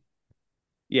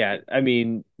 Yeah, I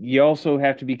mean, you also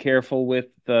have to be careful with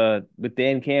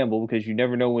Dan Campbell because you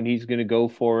never know when he's going to go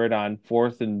for it on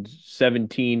 4th and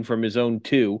 17 from his own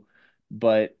two.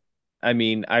 But I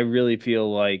mean, I really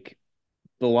feel like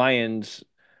the Lions,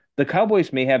 the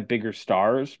Cowboys may have bigger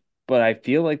stars, but I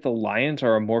feel like the Lions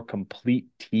are a more complete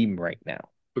team right now.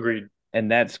 Agreed. And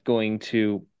that's going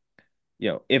to,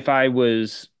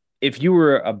 if you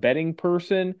were a betting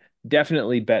person,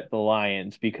 definitely bet the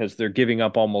Lions because they're giving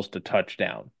up almost a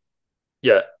touchdown.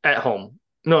 Yeah, at home.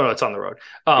 No, it's on the road.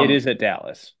 It is at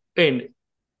Dallas. And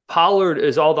Pollard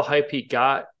is all the hype he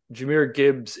got. Jahmyr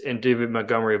Gibbs and David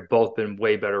Montgomery have both been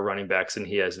way better running backs than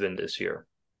he has been this year.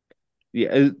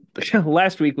 Yeah,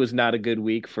 last week was not a good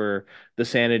week for the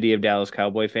sanity of Dallas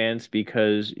Cowboy fans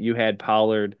because you had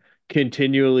Pollard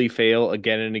continually fail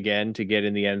again and again to get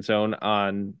in the end zone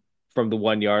on from the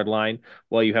 1 yard line,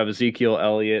 while you have Ezekiel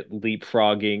Elliott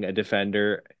leapfrogging a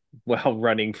defender while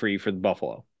running free for the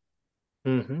Buffalo.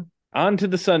 Mm-hmm. On to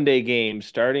the Sunday game,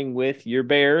 starting with your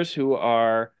Bears, who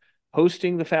are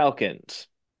hosting the Falcons.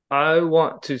 I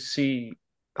want to see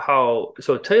how.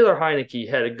 So Taylor Heineke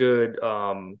had a good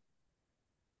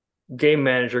game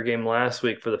manager game last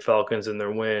week for the Falcons in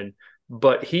their win,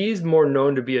 but he's more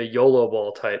known to be a YOLO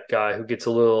ball type guy who gets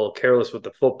a little careless with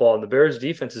the football. And the Bears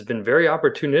defense has been very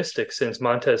opportunistic since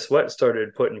Montez Sweat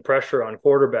started putting pressure on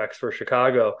quarterbacks for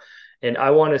Chicago. And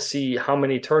I want to see how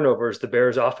many turnovers the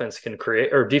Bears offense can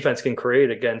create or defense can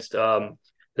create against the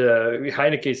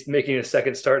Heineke's making a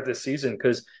second start this season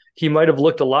because he might have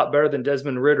looked a lot better than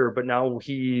Desmond Ridder, but now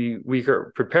we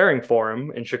are preparing for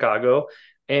him in Chicago.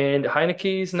 And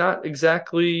Heineke's not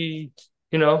exactly,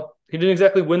 he didn't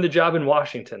exactly win the job in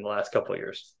Washington the last couple of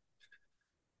years.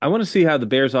 I want to see how the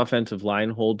Bears offensive line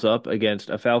holds up against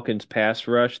a Falcons pass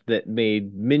rush that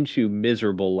made Minshew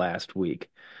miserable last week.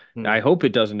 I hope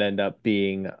it doesn't end up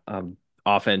being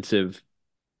offensive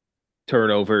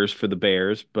turnovers for the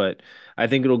Bears, but I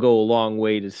think it'll go a long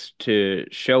way to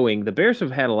showing the Bears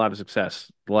have had a lot of success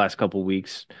the last couple of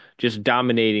weeks, just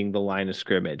dominating the line of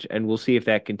scrimmage, and we'll see if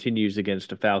that continues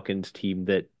against a Falcons team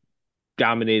that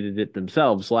dominated it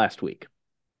themselves last week.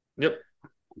 Yep.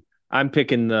 I'm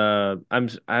picking I'm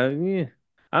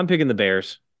picking the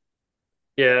Bears.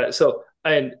 Yeah. So,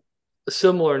 and a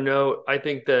similar note, I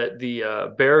think that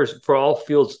the Bears, for all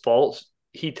Fields' faults,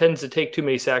 he tends to take too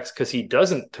many sacks because he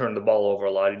doesn't turn the ball over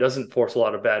a lot. He doesn't force a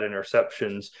lot of bad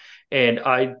interceptions. And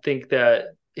I think that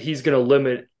he's going to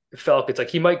limit Falcons. Like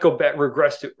he might go back,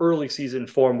 regress to early season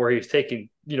form where he's taking,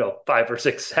 5 or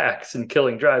 6 sacks and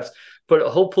killing drives, but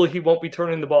hopefully he won't be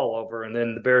turning the ball over. And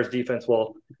then the Bears defense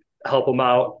will help him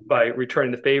out by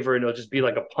returning the favor. And it'll just be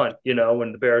like a punt,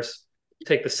 when the Bears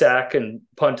take the sack and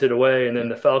punt it away. And then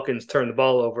the Falcons turn the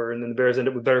ball over and then the Bears end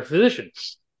up with better position.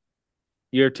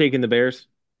 You're taking the Bears?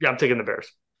 Yeah, I'm taking the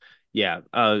Bears. Yeah,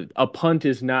 a punt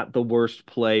is not the worst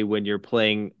play when you're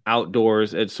playing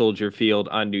outdoors at Soldier Field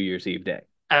on New Year's Eve day.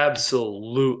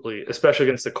 Absolutely, especially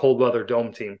against the cold weather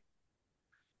dome team.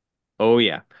 Oh,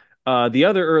 yeah. The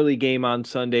other early game on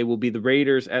Sunday will be the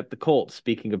Raiders at the Colts,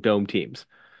 speaking of dome teams.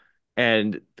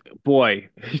 And boy,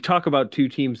 you talk about two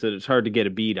teams that it's hard to get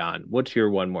a beat on. What's your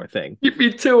one more thing? Get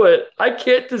me to it. I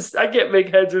can't make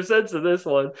heads or sense of this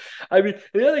one. I mean,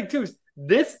 the other thing too is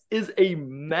this is a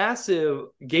massive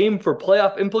game for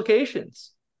playoff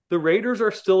implications. The Raiders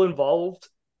are still involved.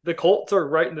 The Colts are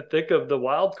right in the thick of the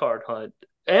wild card hunt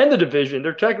and the division.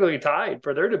 They're technically tied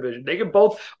for their division. They can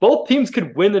both teams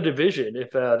could win the division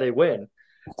if they win.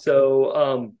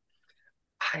 So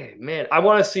Man, I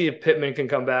want to see if Pittman can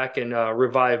come back and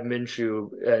revive Minshew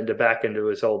and to back into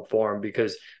his old form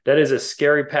because that is a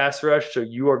scary pass rush. So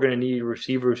you are going to need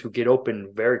receivers who get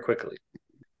open very quickly.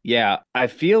 Yeah, I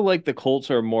feel like the Colts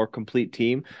are a more complete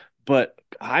team, but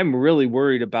I'm really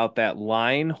worried about that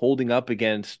line holding up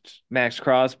against Max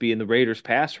Crosby and the Raiders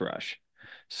pass rush.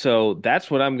 So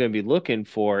that's what I'm going to be looking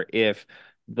for. If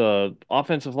the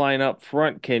offensive line up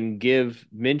front can give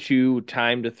Minshew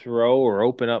time to throw or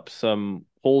open up some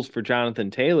holes for Jonathan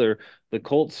Taylor, the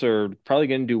Colts are probably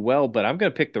going to do well, but I'm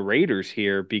going to pick the Raiders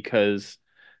here because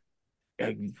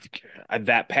uh,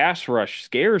 that pass rush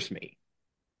scares me.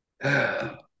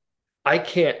 I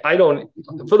can't, I don't,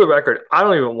 for the record, I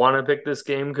don't even want to pick this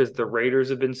game because the Raiders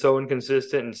have been so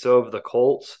inconsistent and so have the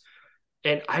Colts.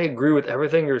 And I agree with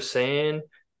everything you're saying.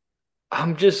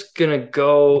 I'm just going to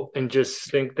go and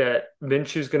just think that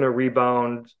Minshew's going to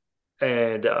rebound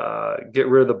and get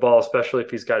rid of the ball, especially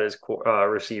if he's got his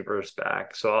receivers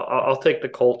back. So I'll take the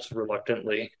Colts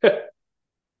reluctantly.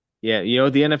 Yeah, you know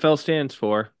what the NFL stands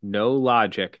for? No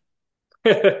logic.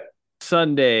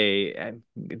 Sunday,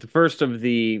 the first of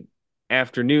the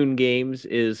afternoon games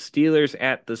is Steelers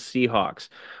at the Seahawks.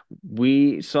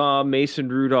 We saw Mason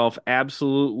Rudolph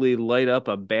absolutely light up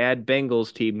a bad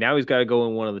Bengals team. Now he's got to go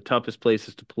in one of the toughest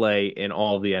places to play in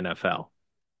all of the NFL.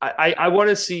 I want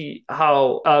to see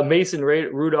how Mason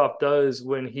Rudolph does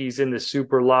when he's in the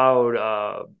super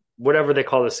loud, whatever they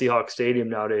call the Seahawks Stadium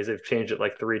nowadays. They've changed it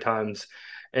like three times.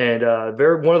 And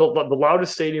they're one of the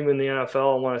loudest stadium in the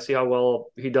NFL. I want to see how well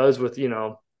he does with,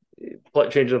 changing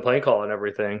the play call and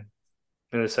everything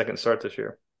in the second start this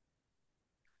year.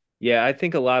 Yeah, I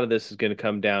think a lot of this is going to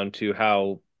come down to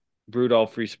how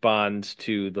Rudolph responds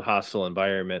to the hostile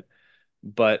environment.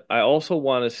 But I also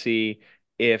want to see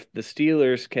if the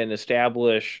Steelers can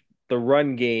establish the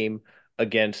run game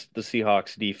against the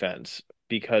Seahawks defense,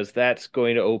 because that's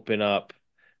going to open up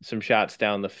some shots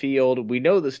down the field. We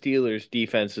know the Steelers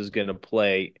defense is going to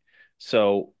play.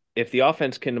 So if the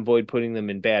offense can avoid putting them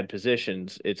in bad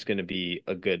positions, it's going to be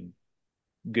a good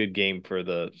game for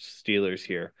the Steelers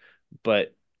here.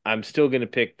 But I'm still going to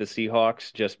pick the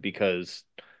Seahawks just because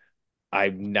I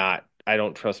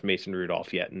don't trust Mason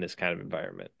Rudolph yet in this kind of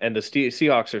environment. And the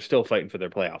Seahawks are still fighting for their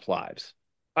playoff lives.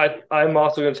 I'm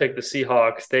also going to take the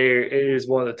Seahawks. It is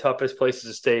one of the toughest places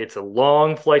to stay. It's a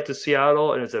long flight to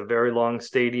Seattle, and it's a very long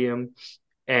stadium,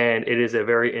 and it is a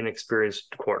very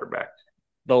inexperienced quarterback.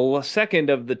 The second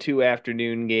of the two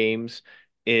afternoon games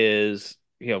is,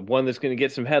 one that's going to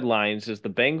get some headlines is the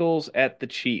Bengals at the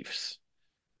Chiefs.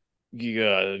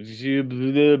 Yeah,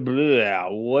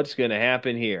 what's going to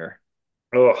happen here?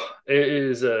 Oh, it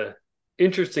is a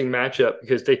interesting matchup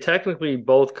because they technically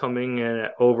both coming in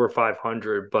at over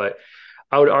 500, but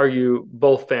I would argue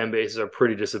both fan bases are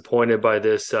pretty disappointed by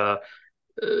this. We're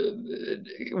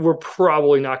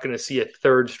probably not going to see a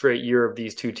third straight year of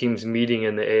these two teams meeting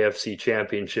in the AFC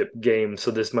Championship game,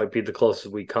 so this might be the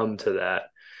closest we come to that.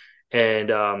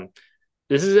 And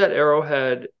this is at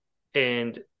Arrowhead,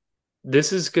 and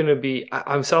this is going to be.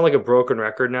 I sound like a broken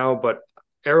record now, but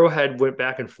Arrowhead went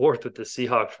back and forth with the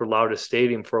Seahawks for loudest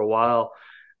stadium for a while,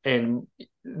 and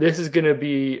this is going to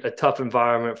be a tough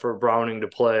environment for Browning to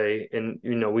play. And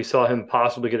we saw him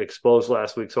possibly get exposed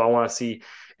last week, so I want to see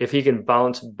if he can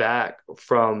bounce back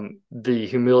from the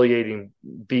humiliating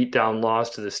beatdown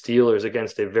loss to the Steelers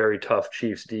against a very tough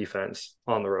Chiefs defense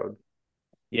on the road.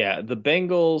 Yeah, the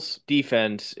Bengals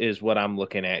defense is what I'm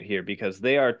looking at here because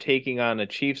they are taking on a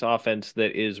Chiefs offense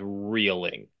that is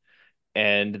reeling.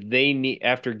 And they need,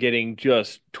 after getting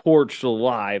just torched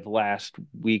alive last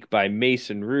week by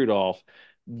Mason Rudolph,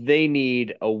 they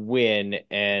need a win.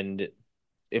 And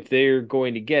if they're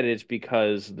going to get it, it's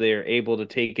because they're able to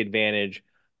take advantage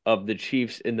of the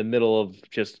Chiefs in the middle of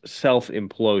just self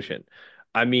implosion.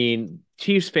 I mean,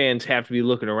 Chiefs fans have to be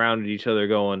looking around at each other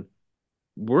going,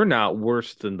 we're not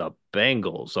worse than the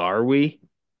Bengals, are we?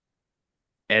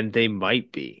 And they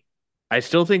might be. I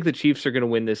still think the Chiefs are going to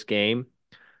win this game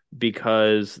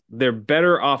because they're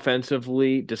better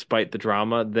offensively despite the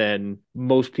drama than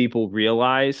most people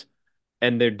realize,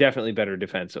 and they're definitely better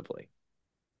defensively.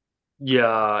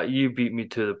 Yeah, you beat me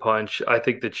to the punch. I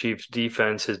think the Chiefs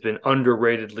defense has been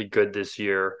underratedly good this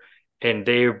year, and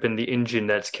they have been the engine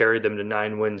that's carried them to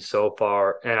 9 wins so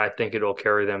far. And I think it'll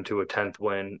carry them to a 10th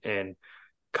win and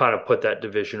kind of put that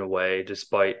division away,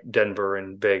 despite Denver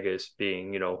and Vegas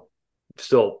being,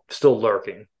 still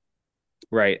lurking.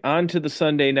 Right. On to the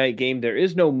Sunday night game. There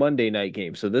is no Monday night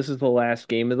game, so this is the last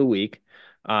game of the week.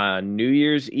 New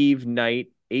Year's Eve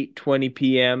night, 8:20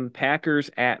 p.m., Packers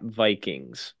at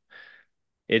Vikings.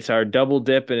 It's our double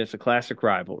dip and it's a classic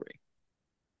rivalry.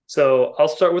 So I'll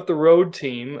start with the road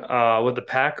team, with the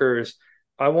Packers.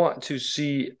 I want to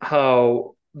see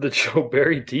how the Joe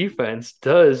Barry defense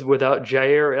does without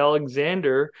Jair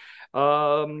Alexander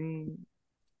um,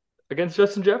 against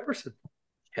Justin Jefferson.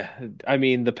 Yeah, I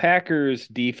mean, the Packers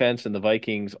defense and the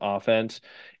Vikings offense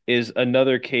is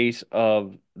another case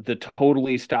of the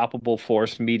totally stoppable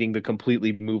force meeting the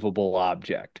completely movable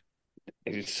object.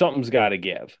 Something's got to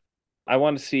give. I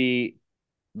want to see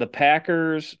the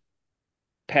Packers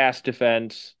pass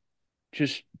defense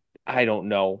just, I don't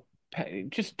know,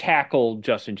 just tackle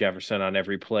Justin Jefferson on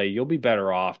every play. You'll be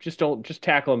better off. Just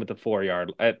tackle him at the 4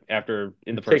 yard after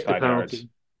in the first Take the 5 yards. penalty.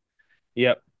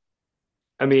 Yep.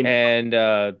 I mean,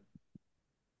 And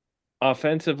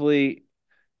offensively,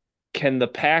 can the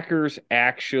Packers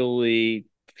actually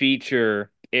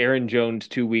feature Aaron Jones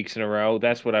 2 weeks in a row?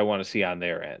 That's what I want to see on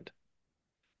their end.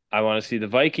 I want to see the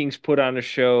Vikings put on a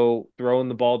show, throwing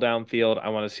the ball downfield. I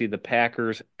want to see the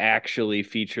Packers actually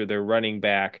feature their running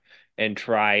back and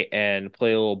try and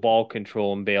play a little ball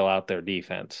control and bail out their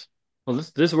defense. well,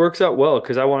 this works out well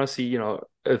because I want to see,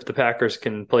 if the Packers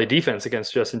can play defense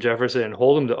against Justin Jefferson and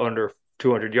hold him to under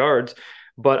 200 yards.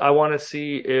 But I want to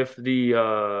see if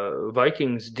the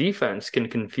Vikings defense can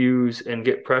confuse and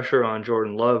get pressure on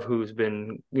Jordan Love, who's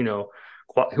been,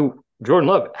 who Jordan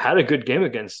Love had a good game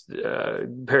against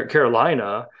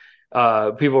Carolina.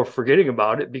 People are forgetting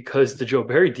about it because the Joe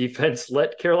Barry defense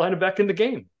let Carolina back in the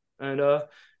game. And,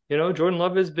 Jordan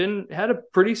Love had a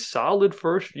pretty solid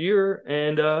first year.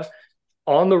 And,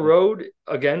 on the road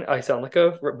again, I sound like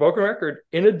a broken record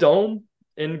in a dome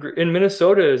in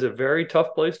Minnesota is a very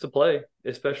tough place to play,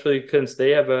 especially because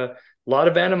they have a lot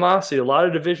of animosity. A lot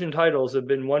of division titles have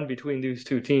been won between these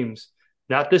two teams.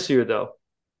 Not this year though.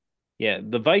 Yeah,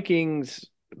 the Vikings,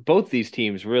 both these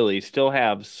teams really still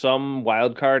have some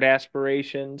wild card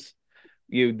aspirations.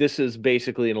 This is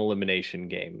basically an elimination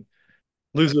game.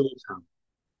 Lose or lose.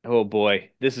 Oh boy,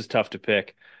 this is tough to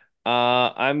pick.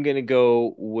 I'm gonna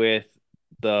go with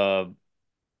the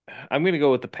I'm going to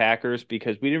go with the Packers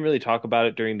because we didn't really talk about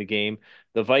it during the game.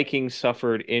 The Vikings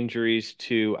suffered injuries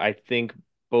to, I think,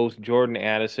 both Jordan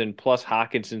Addison plus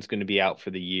Hawkinson's going to be out for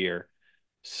the year.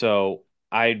 So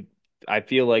I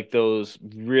feel like those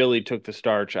really took the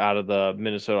starch out of the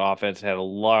Minnesota offense. Had a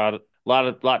lot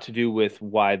to do with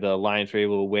why the Lions were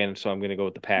able to win. So I'm going to go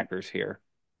with the Packers here.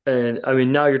 And I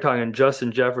mean, now you're talking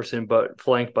Justin Jefferson, but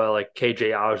flanked by like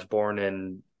KJ Osborne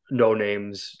and no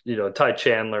names. Ty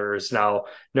Chandler is now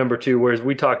number two. Whereas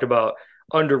we talked about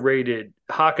underrated,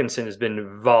 Hawkinson has been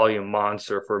a volume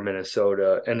monster for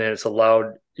Minnesota. And then it's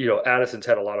allowed, Addison's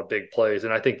had a lot of big plays.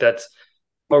 And I think that's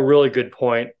a really good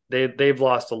point. They've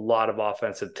lost a lot of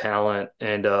offensive talent.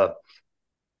 And I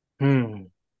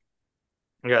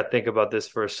got to think about this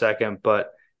for a second,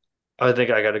 but I think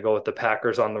I got to go with the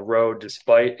Packers on the road,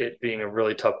 despite it being a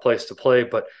really tough place to play.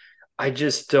 But I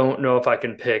just don't know if I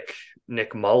can pick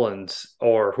Nick Mullins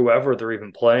or whoever they're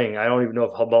even playing. I don't even know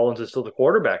if Mullins is still the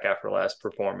quarterback after last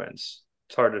performance.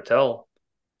 It's hard to tell.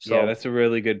 Yeah, So, that's a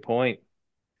really good point.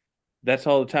 That's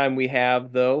all the time we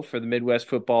have, though, for the Midwest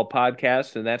Football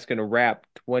Podcast, and that's going to wrap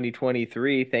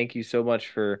 2023. Thank you so much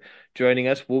for joining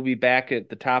us. We'll be back at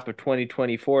the top of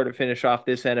 2024 to finish off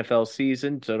this NFL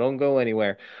season, so don't go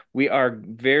anywhere. We are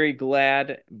very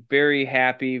glad, very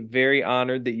happy, very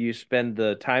honored that you spend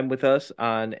the time with us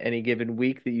on any given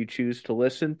week that you choose to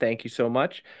listen. Thank you so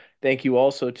much. Thank you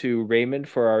also to Raymond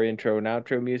for our intro and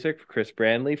outro music, for Chris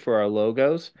Brandley for our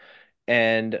logos.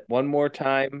 And one more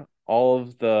time, all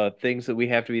of the things that we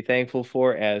have to be thankful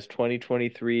for as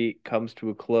 2023 comes to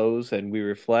a close and we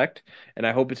reflect. And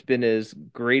I hope it's been as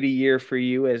great a year for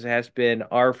you as it has been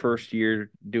our first year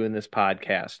doing this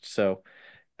podcast. So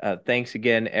thanks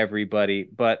again, everybody.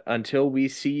 But until we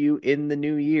see you in the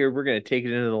new year, we're going to take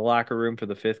it into the locker room for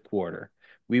the fifth quarter.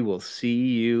 We will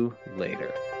see you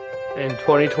later. in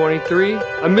 2023,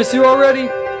 I miss you already.